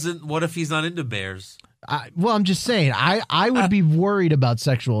he doesn't? What if he's not into bears? Well, I'm just saying, I would be worried about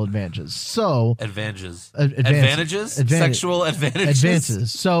sexual advances. So Advantages. Advances. Sexual advantages.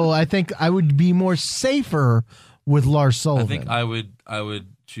 advances. So I think I would be more safer with Lars I Sullivan. think I would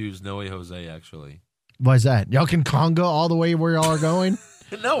choose Noe Jose actually. Why is that? Y'all can conga all the way where y'all are going?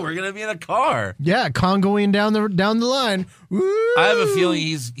 No, we're gonna be in a car. Yeah, congoing down the line. Woo! I have a feeling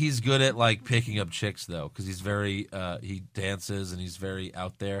he's good at like picking up chicks though, because he's very he dances and he's very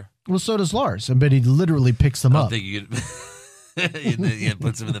out there. Well, so does Lars. I bet he literally picks them I don't up. think you could. He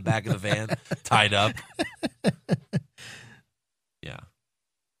puts him in the back of the van, tied up. Yeah.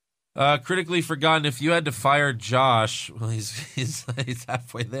 Critically forgotten. If you had to fire Josh, well, he's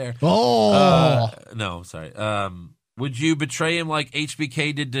halfway there. Oh, No, I'm sorry. Would you betray him like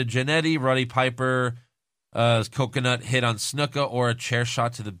HBK did to Jannetty, Roddy Piper, coconut hit on Snuka, or a chair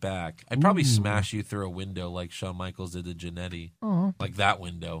shot to the back? I'd probably smash you through a window like Shawn Michaels did to Jannetty, oh. like that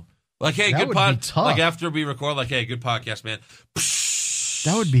window. Like, hey, That good would pod. be tough. Like after we record, like, hey, good podcast, man.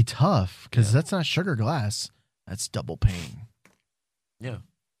 That would be tough because that's not sugar glass. That's double pain. Yeah,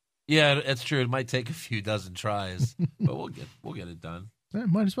 yeah, that's true. It might take a few dozen tries, but we'll get it done. Yeah,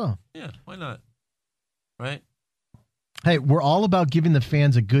 might as well. Yeah, why not? Right? Hey, we're all about giving the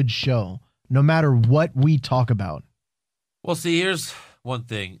fans a good show, no matter what we talk about. Well, see, here's one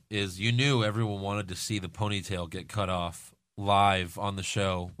thing: is you knew everyone wanted to see the ponytail get cut off live on the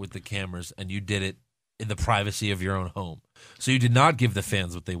show with the cameras, and you did it in the privacy of your own home. So you did not give the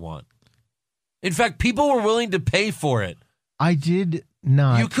fans what they want. In fact, people were willing to pay for it. I did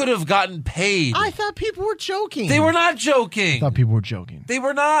not. You could have gotten paid. I thought people were joking. They were not I joking. thought people were joking. They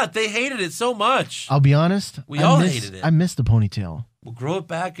were not. They hated it so much. I'll be honest. We I all miss- hated it. I missed the ponytail. We'll grow it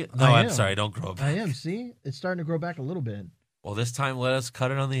back. No, I I'm am. sorry. Don't grow it back. I am. See, it's starting to grow back a little bit. Well, this time let us cut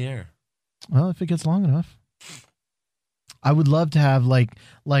it on the air. Well, if it gets long enough, I would love to have like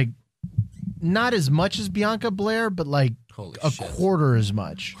not as much as Bianca Blair, but like Holy a shit. quarter as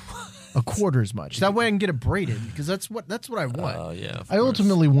much. A quarter as much. That way I can get it braided because that's what I want. Oh, yeah. of I course.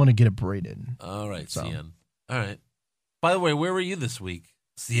 ultimately want to get it braided. All right, So. Cien. All right. By the way, where were you this week?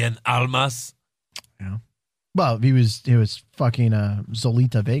 Cien Almas. Yeah. Well, he was fucking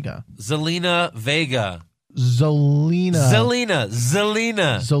Zolita Vega. Zelina Vega. Zolina. Zelina.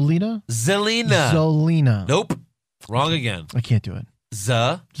 Zolina? Zelina. Nope. Wrong again. I can't do it.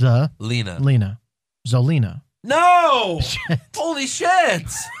 Zelina. Lena. Zolina. No! Holy shit!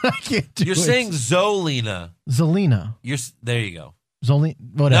 I can't do You're it. saying Zolina. Zolina. There you go. Zolina.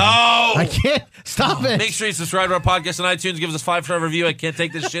 Whatever. No! I can't. Stop it. Make sure you subscribe to our podcast on iTunes. Give us a 5-star review. I can't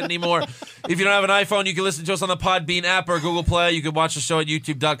take this shit anymore. If you don't have an iPhone, you can listen to us on the Podbean app or Google Play. You can watch the show at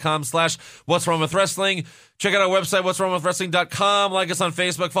youtube.com/What's Wrong With Wrestling. Check out our website, what'swrongwithwrestling.com. Like us on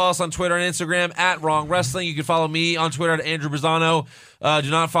Facebook. Follow us on Twitter and Instagram at Wrong Wrestling. You can follow me on Twitter at Andrew Bizzano. Do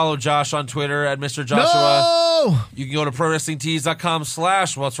not follow Josh on Twitter at Mr. Joshua. No! You can go to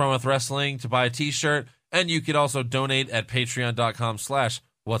prowrestlingtees.com/What's Wrong With Wrestling to buy a t-shirt. And you could also donate at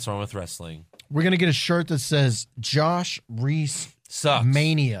patreon.com/What's Wrong With Wrestling. We're going to get a shirt that says Josh Reese Sucks.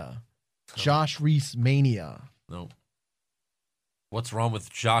 Mania. Josh Reese Mania. No. What's wrong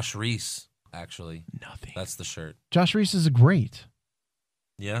with Josh Reese, actually? Nothing. That's the shirt. Josh Reese is great.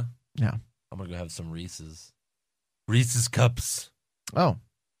 Yeah? Yeah. I'm going to go have some Reese's. Reese's Cups. Oh.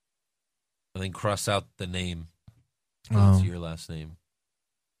 And then cross out the name. Oh. It's your last name.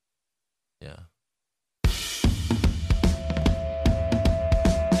 Yeah.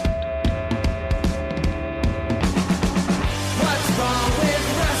 What's wrong with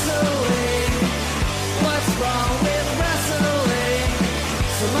wrestling? What's wrong with wrestling?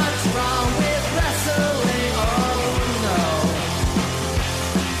 So much wrong with wrestling. Oh no.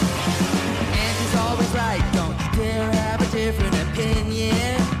 And he's always right. Don't you dare have a different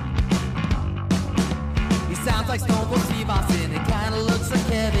opinion. He sounds like Stone Cold Steve Austin. It kinda looks like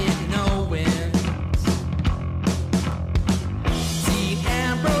Kevin Owens. Dean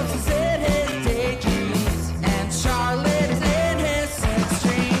Ambrose is in his daydreams, and Charlotte is in his sex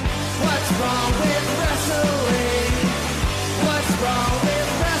dream. What's wrong with wrestling? What's wrong with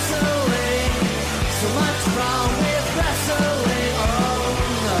wrestling? So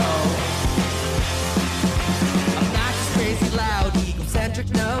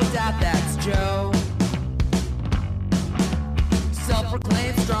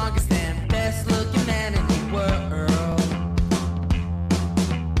claims strongest and best looking man in the world.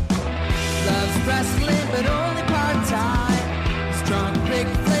 Loves wrestling, but only part-time. Strong Ric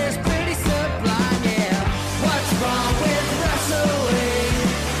Flair's pretty sublime, yeah. What's wrong with wrestling?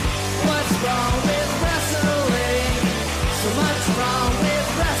 What's wrong with wrestling? So much wrong with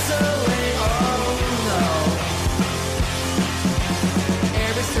wrestling, oh no.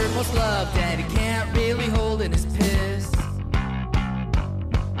 Every certain most loved and he can't really hold in his piss.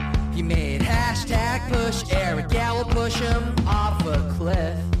 He made hashtag push Eric Gallo push him off a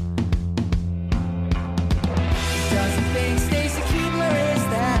cliff. He doesn't think Stacy Keebler is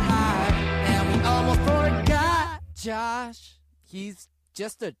that high, and we almost forgot Josh. He's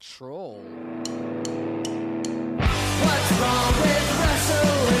just a troll. What's wrong with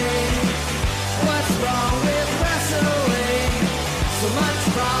wrestling? What's wrong with